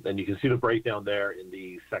 And you can see the breakdown there in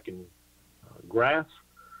the second graph.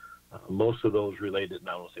 Most of those related,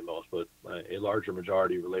 not only most, but a larger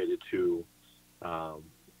majority related to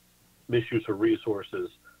misuse of resources,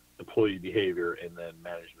 employee behavior, and then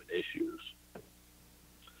management issues.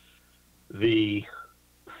 The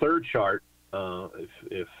third chart,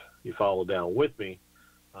 if you follow down with me,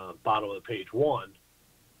 bottom of page 1,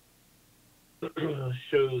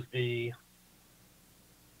 shows the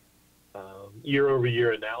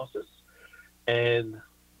year-over-year analysis. And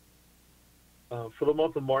for the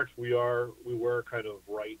month of March, we were kind of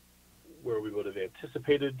right where we would have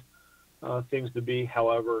anticipated things to be.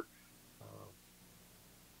 However,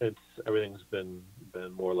 since everything's been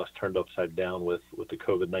more or less turned upside down with the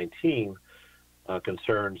COVID-19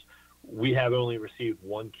 concerns, we have only received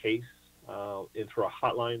 1 case in through a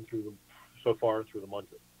hotline through the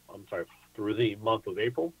month of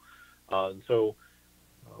April, and so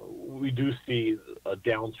we do see a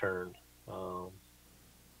downturn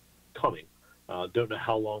coming. Don't know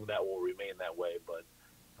how long that will remain that way, but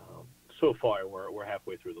so far we're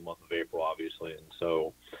halfway through the month of April, obviously, and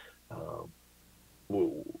so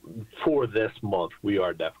for this month we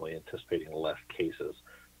are definitely anticipating less cases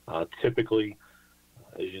Typically,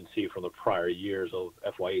 as you can see from the prior years of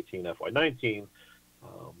FY18, FY19,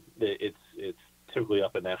 it's typically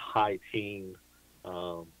up in that high teen,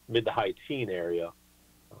 mid to high teen area,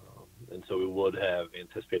 and so we would have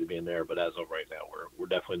anticipated being there. But as of right now, we're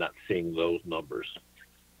definitely not seeing those numbers.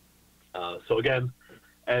 So again,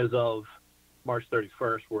 as of March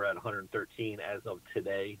 31st, we're at 113. As of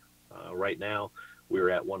today, right now, we're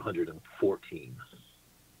at 114.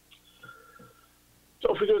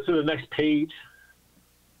 So if we go to the next page,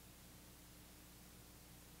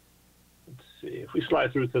 let's see. If we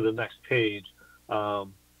slide through to the next page, this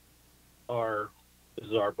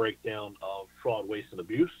is our breakdown of fraud, waste, and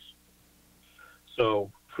abuse.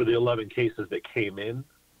 So for the 11 cases that came in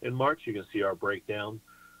March, you can see our breakdown.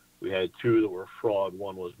 We had 2 that were fraud,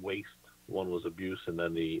 1 was waste, 1 was abuse, and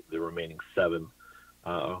then the remaining 7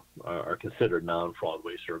 are considered non-fraud,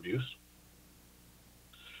 waste, or abuse.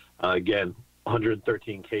 Again,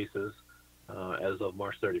 113 cases as of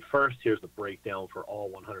March 31st. Here's the breakdown for all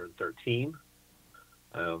 113.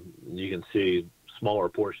 You can see smaller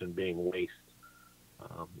portion being waste,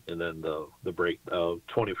 and then the break of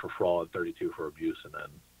 20 for fraud, 32 for abuse, and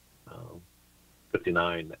then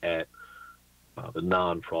 59 at the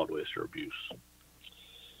non-fraud, waste, or abuse.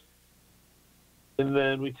 And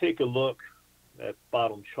then we take a look at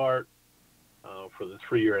bottom chart for the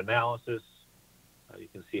 3-year analysis. You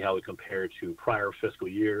can see how we compare to prior fiscal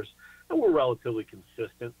years, and we're relatively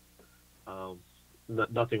consistent.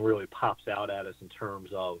 Nothing really pops out at us in terms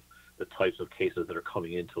of the types of cases that are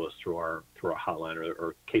coming into us through our hotline,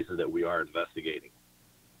 or cases that we are investigating.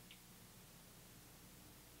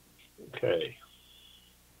 Okay.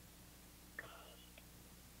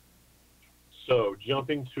 So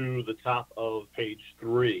jumping to the top of page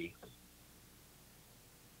 3,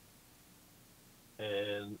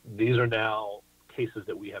 and these are now cases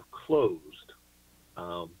that we have closed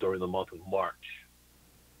during the month of March.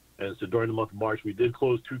 And so during the month of March, we did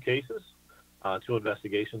close 2 cases, 2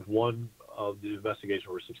 investigations. One of the investigations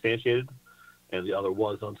were substantiated, and the other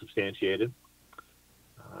was unsubstantiated.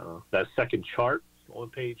 That second chart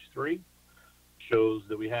on page 3 shows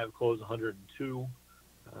that we have closed 102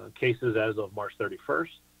 cases as of March 31st,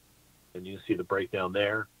 and you see the breakdown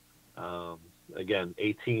there. Again,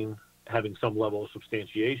 18 having some level of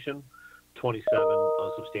substantiation, 27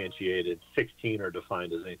 unsubstantiated, 16 are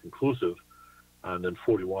defined as inconclusive, and then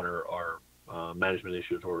 41 are management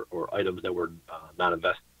issues or items that were not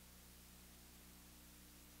investigated.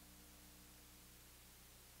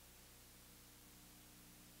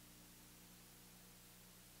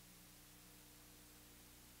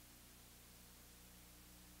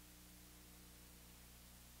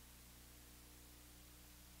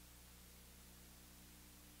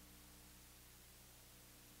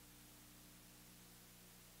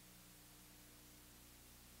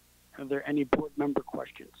 Are there any board member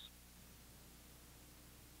questions?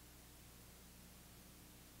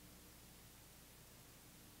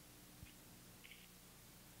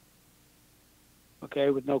 Okay,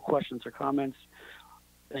 with no questions or comments,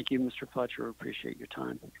 thank you, Mr. Fletcher. Appreciate your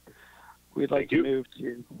time. We'd like to move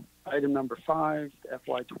to item number 5, the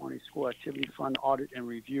FY20 School Activity Fund Audit and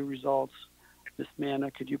Review Results. Ms. Manna,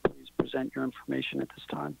 could you please present your information at this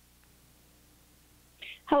time?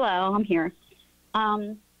 Hello, I'm here.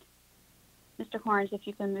 Mr. Horns, if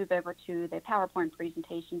you can move over to the PowerPoint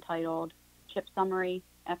presentation titled CHIP Summary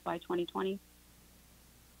FY 2020.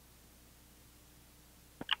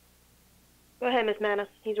 Go ahead, Ms. Manna.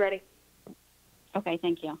 He's ready. Okay,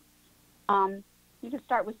 thank you. You can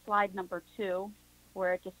start with slide number 2,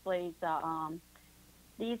 where it displays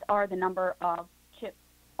these are the number of CHIP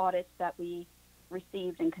audits that we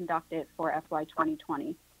received and conducted for FY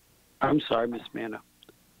 2020. I'm sorry, Ms. Manna.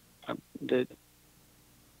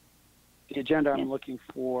 The agenda I'm looking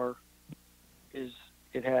for is,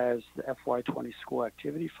 it has the FY20 School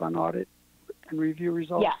Activity Fund Audit and Review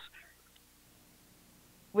Results? Yes.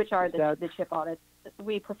 Which are the CHIP audits.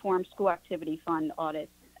 We perform school activity fund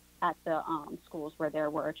audits at the schools where there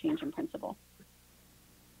were a change in principal.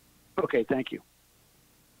 Okay, thank you.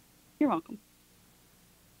 You're welcome.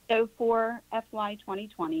 So for FY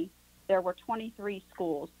 2020, there were 23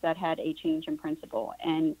 schools that had a change in principal,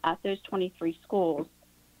 and at those 23 schools,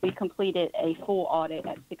 we completed a full audit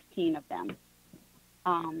at 16 of them.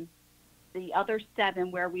 The other 7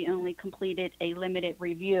 where we only completed a limited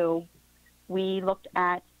review, we looked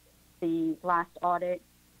at the last audit,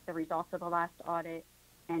 the results of the last audit,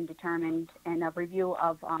 and determined, and a review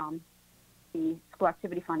of the school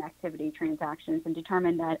activity fund activity transactions, and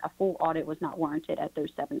determined that a full audit was not warranted at those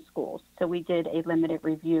 7 schools. So we did a limited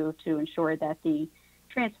review to ensure that the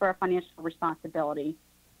transfer of financial responsibility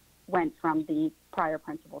went from the prior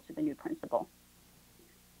principal to the new principal.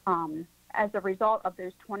 As a result of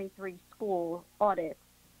those 23 school audits,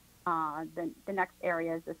 the next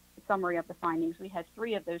area is a summary of the findings. We had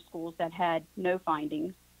 3 of those schools that had no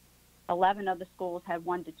findings. 11 of the schools had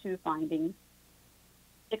 1 to 2 findings.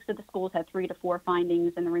 6 of the schools had 3 to 4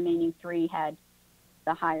 findings, and the remaining 3 had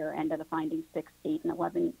the higher end of the findings, 6, 8, and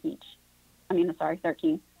 11 each.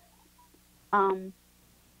 13.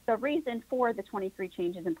 The reason for the 23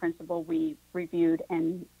 changes in principal we reviewed,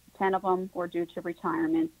 and 10 of them were due to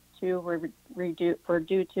retirements, 2 were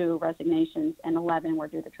due to resignations, and 11 were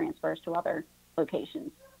due to transfers to other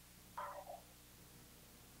locations.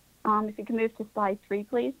 If you can move to slide 3,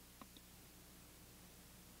 please.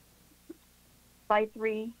 Slide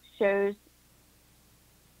 3 shows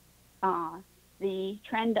the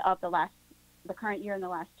trend of the current year and the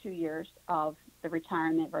last 2 years of the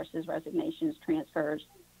retirement versus resignations, transfers,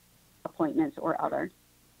 appointments, or other.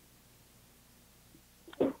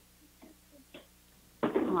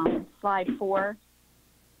 Slide 4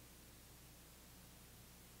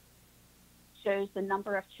 shows the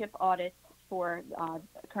number of CHIP audits for the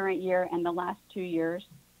current year and the last 2 years,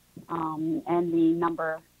 and the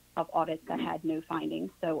number of audits that had no findings.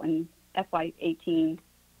 So in FY18,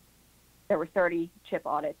 there were 30 CHIP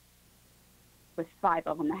audits, with 5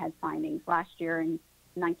 of them that had findings. Last year in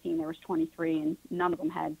 19, there was 23, and none of them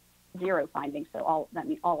had 0 findings. So that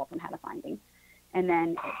means all of them had a finding. And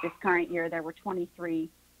then this current year, there were 23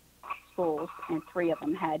 schools, and 3 of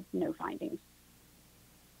them had no findings.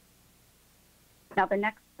 Now, the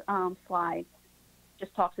next slide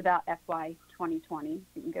just talks about FY 2020.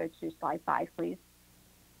 You can go to slide 5, please.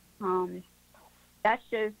 That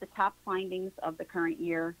shows the top findings of the current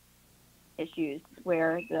year issues,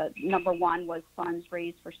 where the number 1 was funds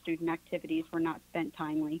raised for student activities were not spent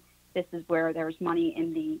timely. This is where there's money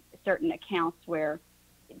in the certain accounts where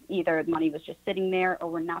either money was just sitting there or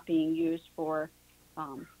were not being used for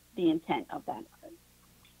the intent of that.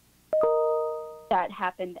 That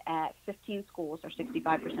happened at 15 schools, or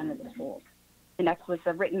 65% of the schools. The next was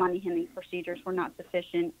the written money handling procedures were not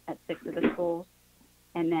sufficient at 6 of the schools.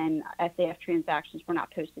 And then SAF transactions were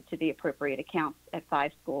not posted to the appropriate accounts at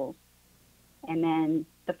 5 schools. And then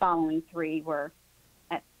the following 3 were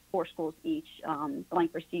at 4 schools each.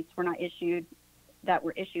 Blank receipts were not issued,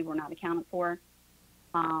 were not accounted for.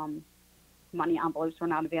 Money envelopes were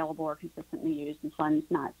not available or consistently used, and funds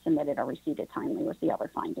not submitted or received timely was the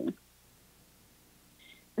other finding.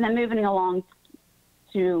 And then moving along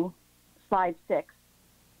to slide 6,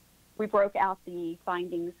 we broke out the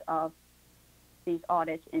findings of these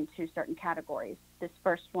audits into certain categories. This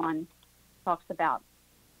first one talks about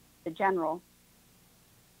the general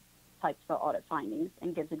types of audit findings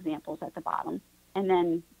and gives examples at the bottom. And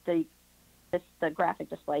then the graphic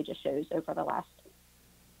display just shows over the last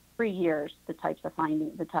 3 years the types of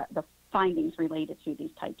findings, the findings related to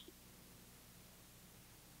these types.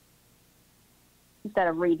 Instead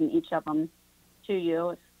of reading each of them to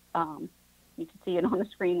you, you can see it on the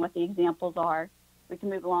screen what the examples are. We can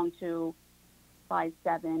move along to slide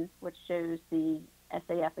 7, which shows the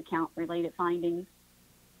SAF account related findings.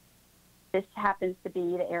 This happens to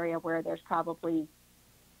be the area where there's probably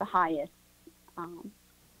the highest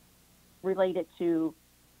related to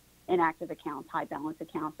inactive accounts, high balance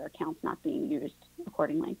accounts, or accounts not being used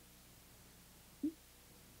accordingly.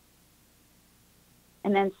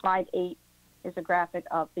 And then slide 8 is a graphic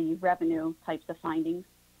of the revenue types of findings.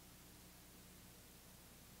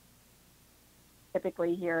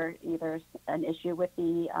 Typically here, either an issue with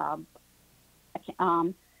the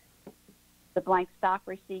blank stock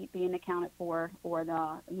receipt being accounted for, or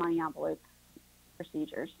the money envelope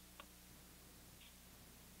procedures.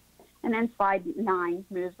 And then slide 9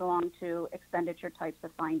 moves along to expenditure types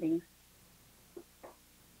of findings.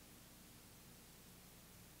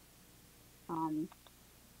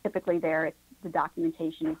 Typically there, it's the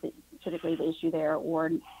documentation is typically the issue there,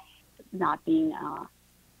 or not being a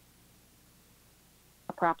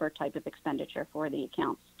proper type of expenditure for the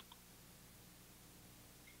accounts.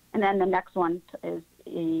 And then the next one is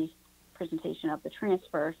a presentation of the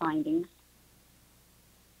transfer findings.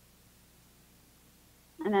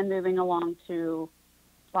 And then moving along to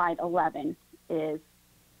slide 11 is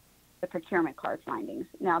the procurement card findings.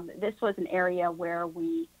 Now, this was an area where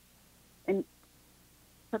we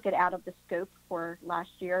took it out of the scope for last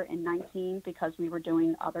year in 19 because we were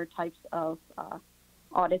doing other types of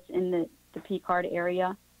audits in the P card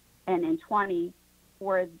area. And in 20,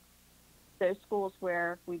 for those schools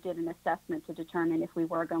where we did an assessment to determine if we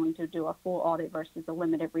were going to do a full audit versus a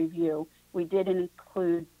limited review, we did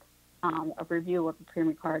include a review of the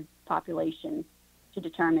procurement card population to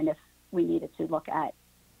determine if we needed to look at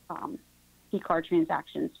P-card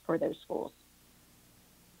transactions for those schools.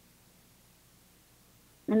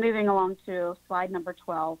 And moving along to slide number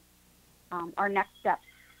 12, our next steps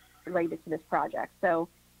related to this project. So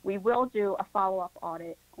we will do a follow-up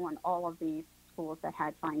audit on all of these schools that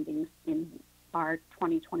had findings in our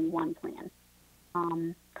 2021 plan.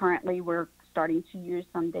 Currently, we're starting to use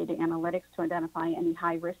some data analytics to identify any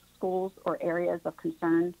high-risk schools or areas of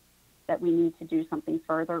concern that we need to do something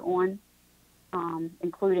further on,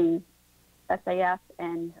 including SAS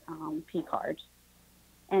and P-cards.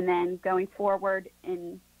 And then going forward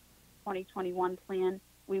in 2021 plan,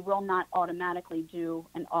 we will not automatically do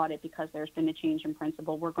an audit because there's been a change in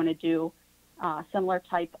principle. We're going to do a similar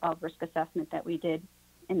type of risk assessment that we did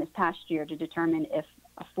in this past year to determine if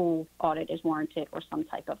a full audit is warranted or some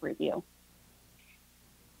type of review.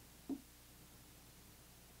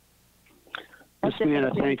 Ms.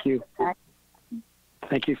 Manna, thank you.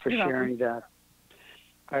 Thank you for sharing that.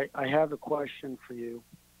 I have a question for you.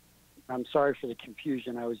 I'm sorry for the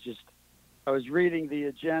confusion. I was reading the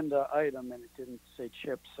agenda item and it didn't say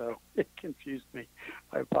CHIP, so it confused me.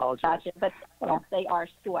 I apologize. Gotcha, but yes, they are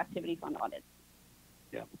school activity fund audits.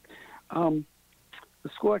 Yeah. The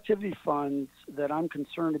school activity funds that I'm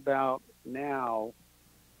concerned about now,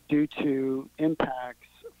 due to impacts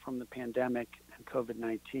from the pandemic and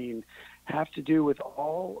COVID-19, have to do with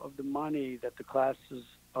all of the money that the classes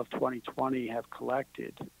of 2020 have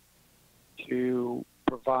collected to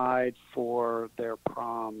provide for their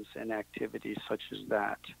proms and activities such as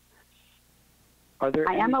that. Are there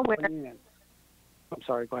any plans? I'm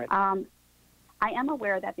sorry, go ahead. I am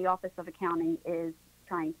aware that the Office of Accounting is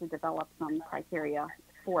trying to develop some criteria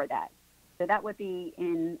for that. So that would be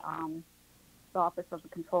in the Office of the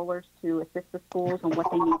Controllers to assist the schools on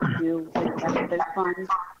what they need to do with the rest of those funds.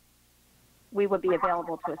 We would be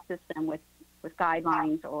available to assist them with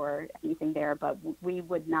guidelines or anything there, but we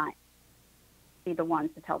would not be the ones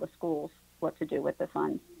to tell the schools what to do with the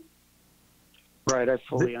funds. Right, I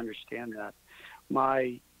fully understand that.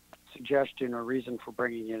 My suggestion or reason for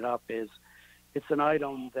bringing it up is it's an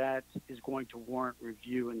item that is going to warrant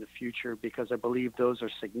review in the future because I believe those are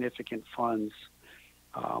significant funds.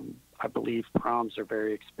 I believe proms are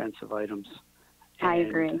very expensive items. I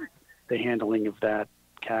agree. The handling of that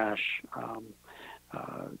cash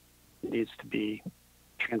needs to be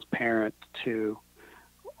transparent to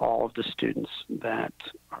all of the students that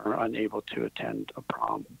are unable to attend a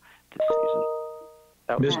prom this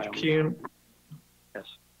season. Mr. Kuhn? Yes.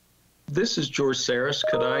 This is George Saris.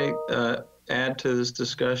 Could I add to this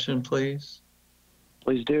discussion, please?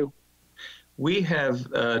 Please do. We have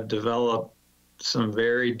developed some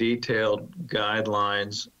very detailed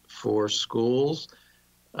guidelines for schools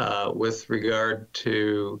with regard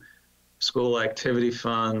to school activity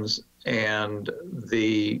funds and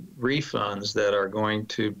the refunds that are going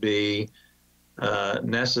to be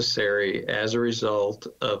necessary as a result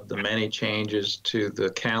of the many changes to the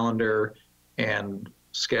calendar and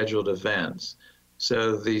scheduled events.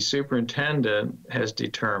 So the superintendent has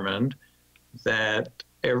determined that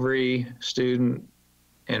every student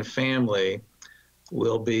and family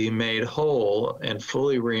will be made whole and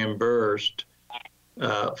fully reimbursed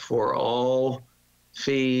for all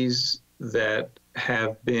fees that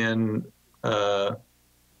have been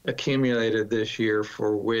accumulated this year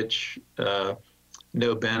for which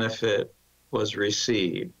no benefit was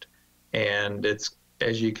received. And it's,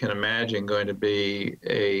 as you can imagine, going to be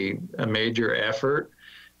a major effort.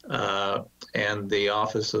 And the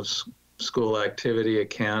Office of School Activity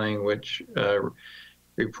Accounting, which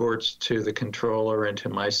reports to the controller and to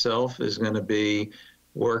myself, is going to be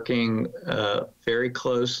working very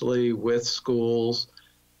closely with schools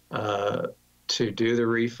to do the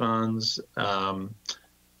refunds,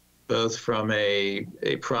 both from a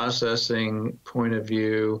processing point of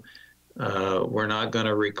view. We're not going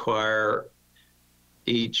to require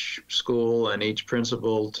each school and each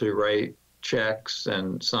principal to write checks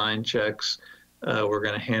and sign checks. We're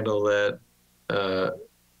going to handle that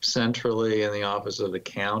centrally in the Office of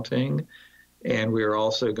Accounting. And we're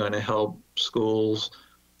also going to help schools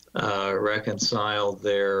reconcile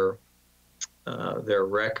their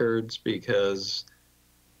records, because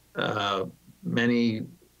many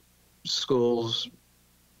schools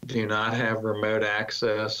do not have remote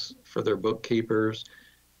access for their bookkeepers.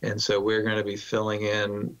 And so we're going to be filling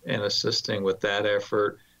in and assisting with that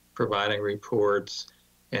effort, providing reports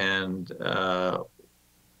and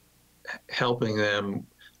helping them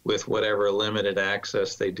with whatever limited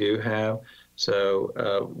access they do have.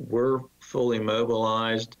 So we're fully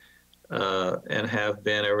mobilized and have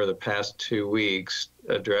been over the past 2 weeks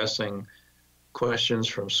addressing questions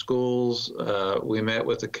from schools. We met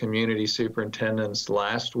with the community superintendents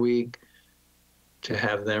last week to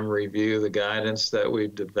have them review the guidance that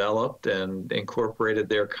we've developed and incorporated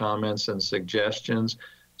their comments and suggestions.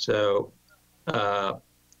 So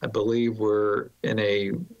I believe we're in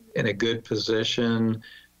a good position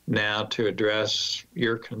now to address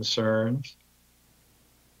your concerns.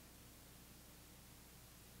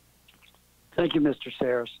 Thank you, Mr.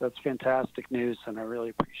 Sayers. That's fantastic news, and I really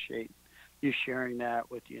appreciate you sharing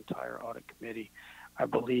that with the entire audit committee. I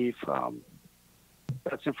believe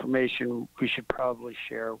that's information we should probably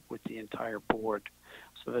share with the entire board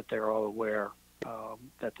so that they're all aware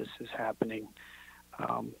that this is happening.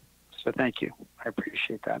 So thank you. I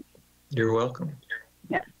appreciate that. You're welcome.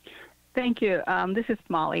 Yeah. Thank you. This is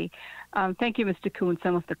Molly. Thank you, Mr. Kuhn.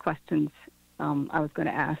 Some of the questions I was going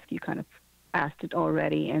to ask, you kind of asked it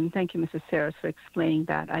already. And thank you, Mrs. Sayers, for explaining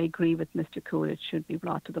that. I agree with Mr. Kuhn. It should be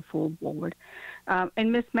brought to the full board.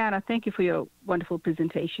 And Ms. Manna, thank you for your wonderful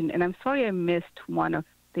presentation. And I'm sorry I missed one of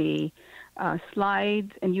the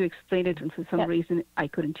slides, and you explained it, and for some reason I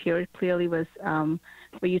couldn't hear it clearly, was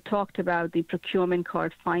where you talked about the procurement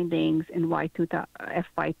card findings and why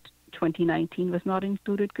FY 2019 was not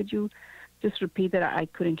included. Could you just repeat that? I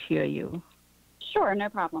couldn't hear you. Sure, no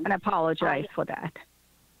problem. And I apologize for that.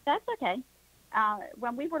 That's okay.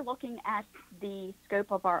 When we were looking at the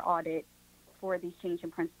scope of our audit for these change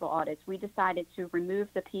in principal audits, we decided to remove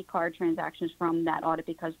the P card transactions from that audit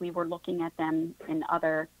because we were looking at them in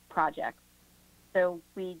other projects. So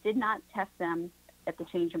we did not test them at the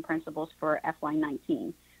change in principles for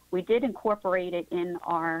FY19. We did incorporate it in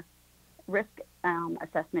our risk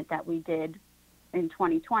assessment that we did in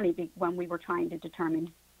 2020 when we were trying to determine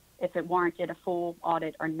if it warranted a full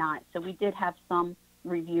audit or not. So we did have some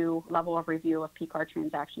level of review of P-card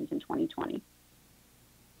transactions in 2020.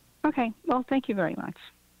 Okay. Well, thank you very much.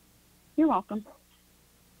 You're welcome.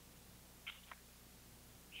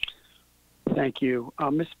 Thank you.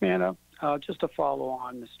 Ms. Manna, just to follow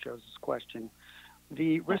on Ms. Joseph's question,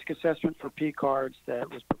 the risk assessment for P-cards that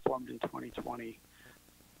was performed in 2020,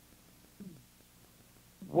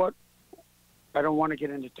 I don't want to get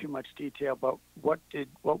into too much detail, but what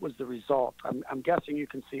was the result? I'm guessing you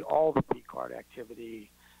can see all the P-card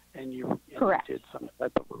activity, and you did some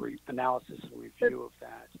type of analysis and review of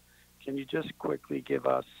that. Can you just quickly give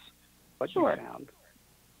us what you found?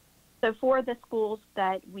 So for the schools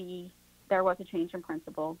that there was a change in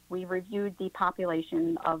principle, we reviewed the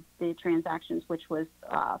population of the transactions, which was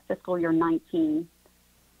fiscal year 19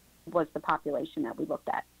 was the population that we looked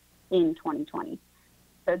at in 2020.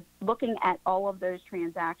 So looking at all of those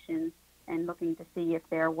transactions and looking to see if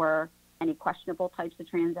there were any questionable types of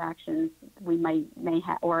transactions we may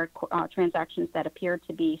have, or transactions that appeared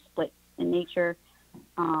to be split in nature,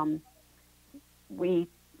 we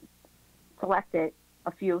selected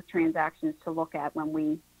a few transactions to look at when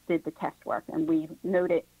we did the test work. And we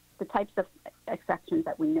noted the types of exceptions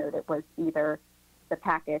that we noted was either the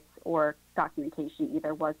packets or documentation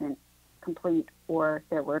either wasn't complete or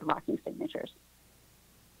there were lacking signatures.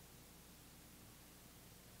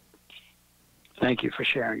 Thank you for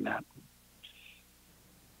sharing that.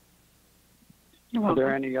 You're welcome. Are welcome.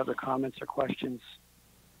 there any other comments or questions?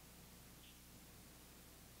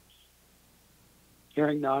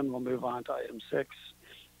 Hearing none, we'll move on to item 6,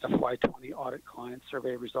 FY20 audit client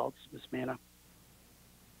survey results. Ms. Manna.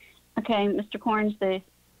 Okay, Mr. Corns, the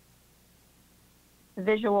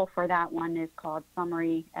visual for that one is called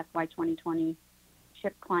Summary FY 2020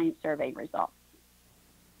 Chip Client Survey Results.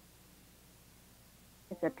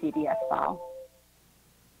 It's a PDF file.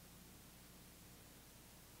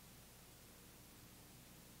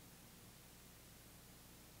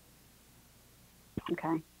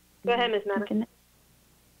 Okay. Go ahead, Ms. Manna.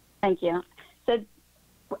 Thank you. So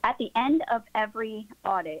at the end of every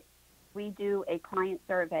audit, we do a client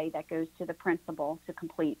survey that goes to the principal to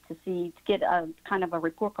complete, to get a kind of a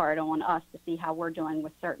report card on us to see how we're doing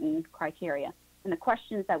with certain criteria. And the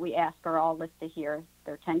questions that we ask are all listed here.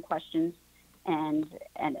 There are 10 questions, and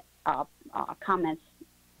comments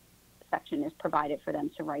section is provided for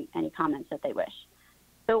them to write any comments that they wish.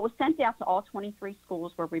 So it was sent out to all 23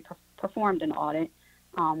 schools where we performed an audit.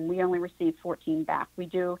 We only received 14 back. We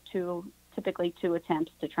do typically 2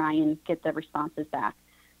 attempts to try and get the responses back.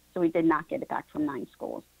 So we did not get it back from 9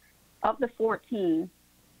 schools. Of the 14,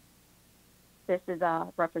 this is a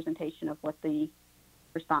representation of what the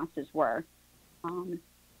responses were.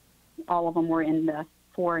 All of them were in the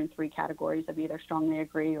 4 and 3 categories of either strongly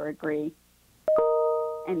agree or agree.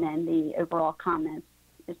 And then the overall comments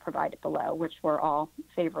is provided below, which were all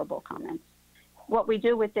favorable comments. What we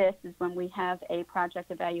do with this is when we have a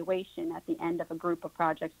project evaluation at the end of a group of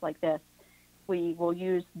projects like this, we will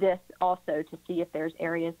use this also to see if there's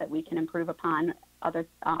areas that we can improve upon, other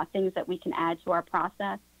things that we can add to our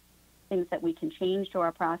process, things that we can change to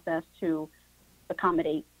our process to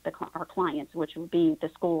accommodate our clients, which would be the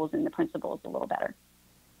schools and the principals, a little better.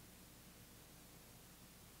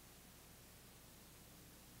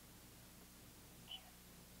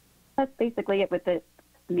 That's basically it with it.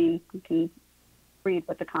 I mean, you can read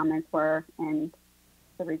what the comments were and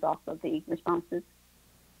the results of the responses.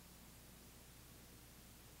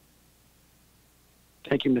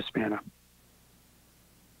 Thank you, Ms. Manna.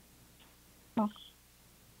 Oh.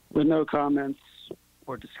 With no comments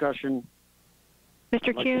or discussion,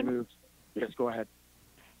 Mr. Kuhn? Yes, go ahead.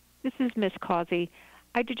 This is Ms. Causey.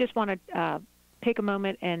 I did just want to take a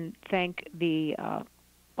moment and thank the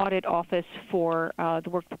audit office for the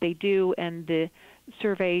work that they do, and the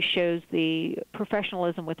survey shows the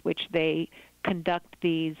professionalism with which they conduct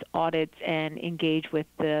these audits and engage with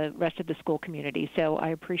the rest of the school community. So I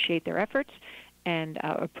appreciate their efforts and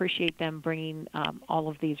appreciate them bringing all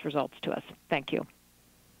of these results to us. Thank you.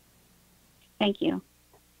 Thank you.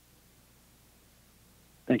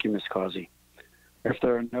 Thank you, Ms. Causey. If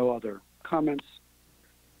there are no other comments,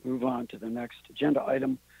 move on to the next agenda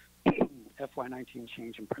item, FY19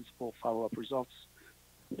 change in principal follow-up results.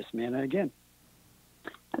 Ms. Manna again.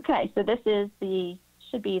 Okay, so this is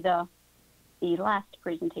should be the last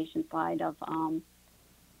presentation slide of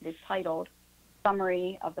it is titled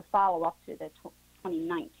Summary of the Follow-up to the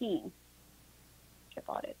 2019 CHIP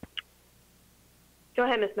Audit. Go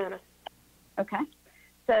ahead, Ms. Manna. Okay,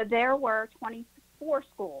 so there were 24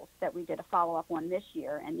 schools that we did a follow-up on this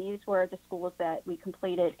year, and these were the schools that we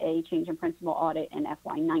completed a change in principal audit in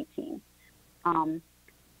FY19.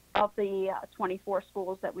 Of the 24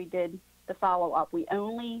 schools that we did the follow-up, we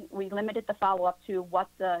limited the follow-up to what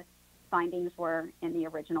the findings were in the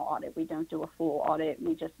original audit. We don't do a full audit.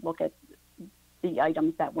 We just look at the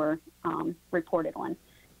items that were reported on.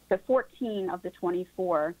 So 14 of the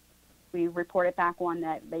 24, we reported back on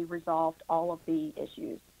that they resolved all of the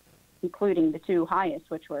issues, including the two highest,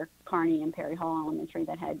 which were Kearney and Perry Hall Elementary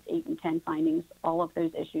that had 8 and 10 findings. All of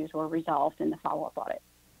those issues were resolved in the follow-up audit.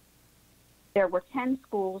 There were 10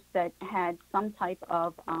 schools that had some type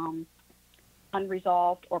of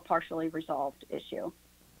unresolved or partially resolved issue.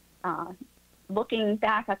 Looking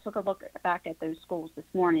back, I took a look back at those schools this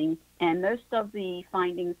morning, and most of the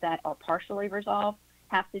findings that are partially resolved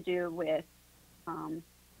have to do with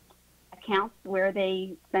accounts where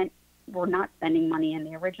they were not spending money in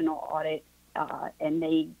the original audit, and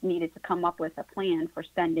they needed to come up with a plan for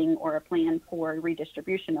spending or a plan for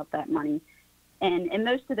redistribution of that money. And in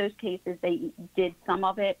most of those cases, they did some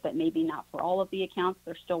of it, but maybe not for all of the accounts.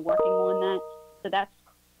 They're still working on that. So that's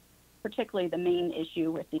particularly the main issue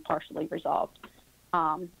with the partially resolved.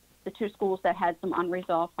 The two schools that had some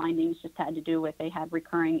unresolved findings just had to do with they had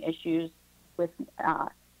recurring issues with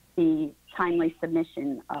the timely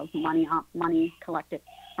submission of money collected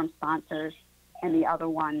from sponsors, and the other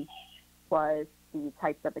one was the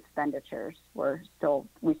types of expenditures we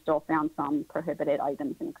still found some prohibited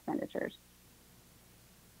items and expenditures.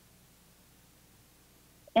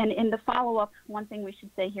 And in the follow-up, one thing we should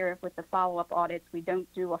say here with the follow-up audits, we don't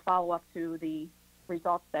do a follow-up to the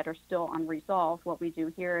results that are still unresolved. What we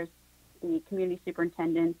do here is the community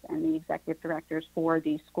superintendents and the executive directors for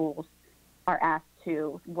these schools are asked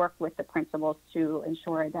to work with the principals to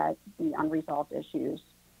ensure that the unresolved issues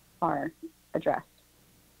are addressed.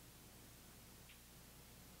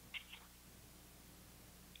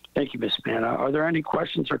 Thank you, Ms. Manna. Are there any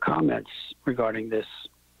questions or comments regarding this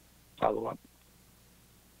follow-up?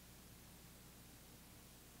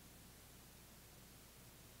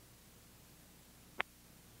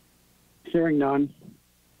 Hearing none,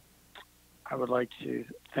 I would like to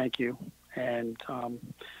thank you and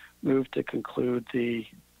move to conclude the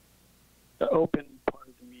open part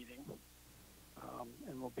of the meeting,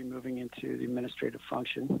 and we'll be moving into the administrative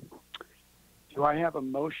function. Do I have a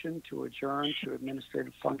motion to adjourn to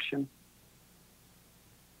administrative function?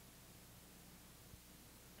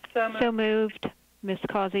 So moved, Ms.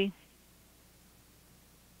 Causey.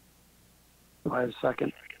 Do I have a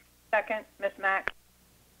second? Second, Ms. Mack.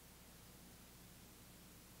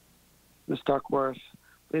 Ms. Duckworth,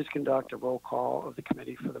 please conduct a roll call of the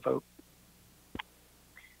committee for the vote.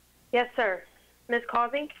 Yes, sir. Ms.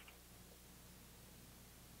 Causey?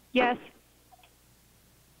 Yes.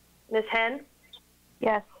 Ms. Henn?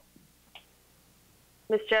 Yes.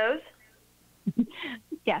 Ms. Joes?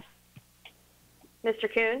 Yes.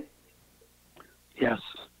 Mr. Kuhn? Yes.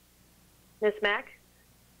 Ms. Mack?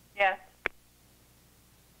 Yes.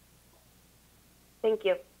 Thank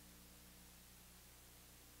you.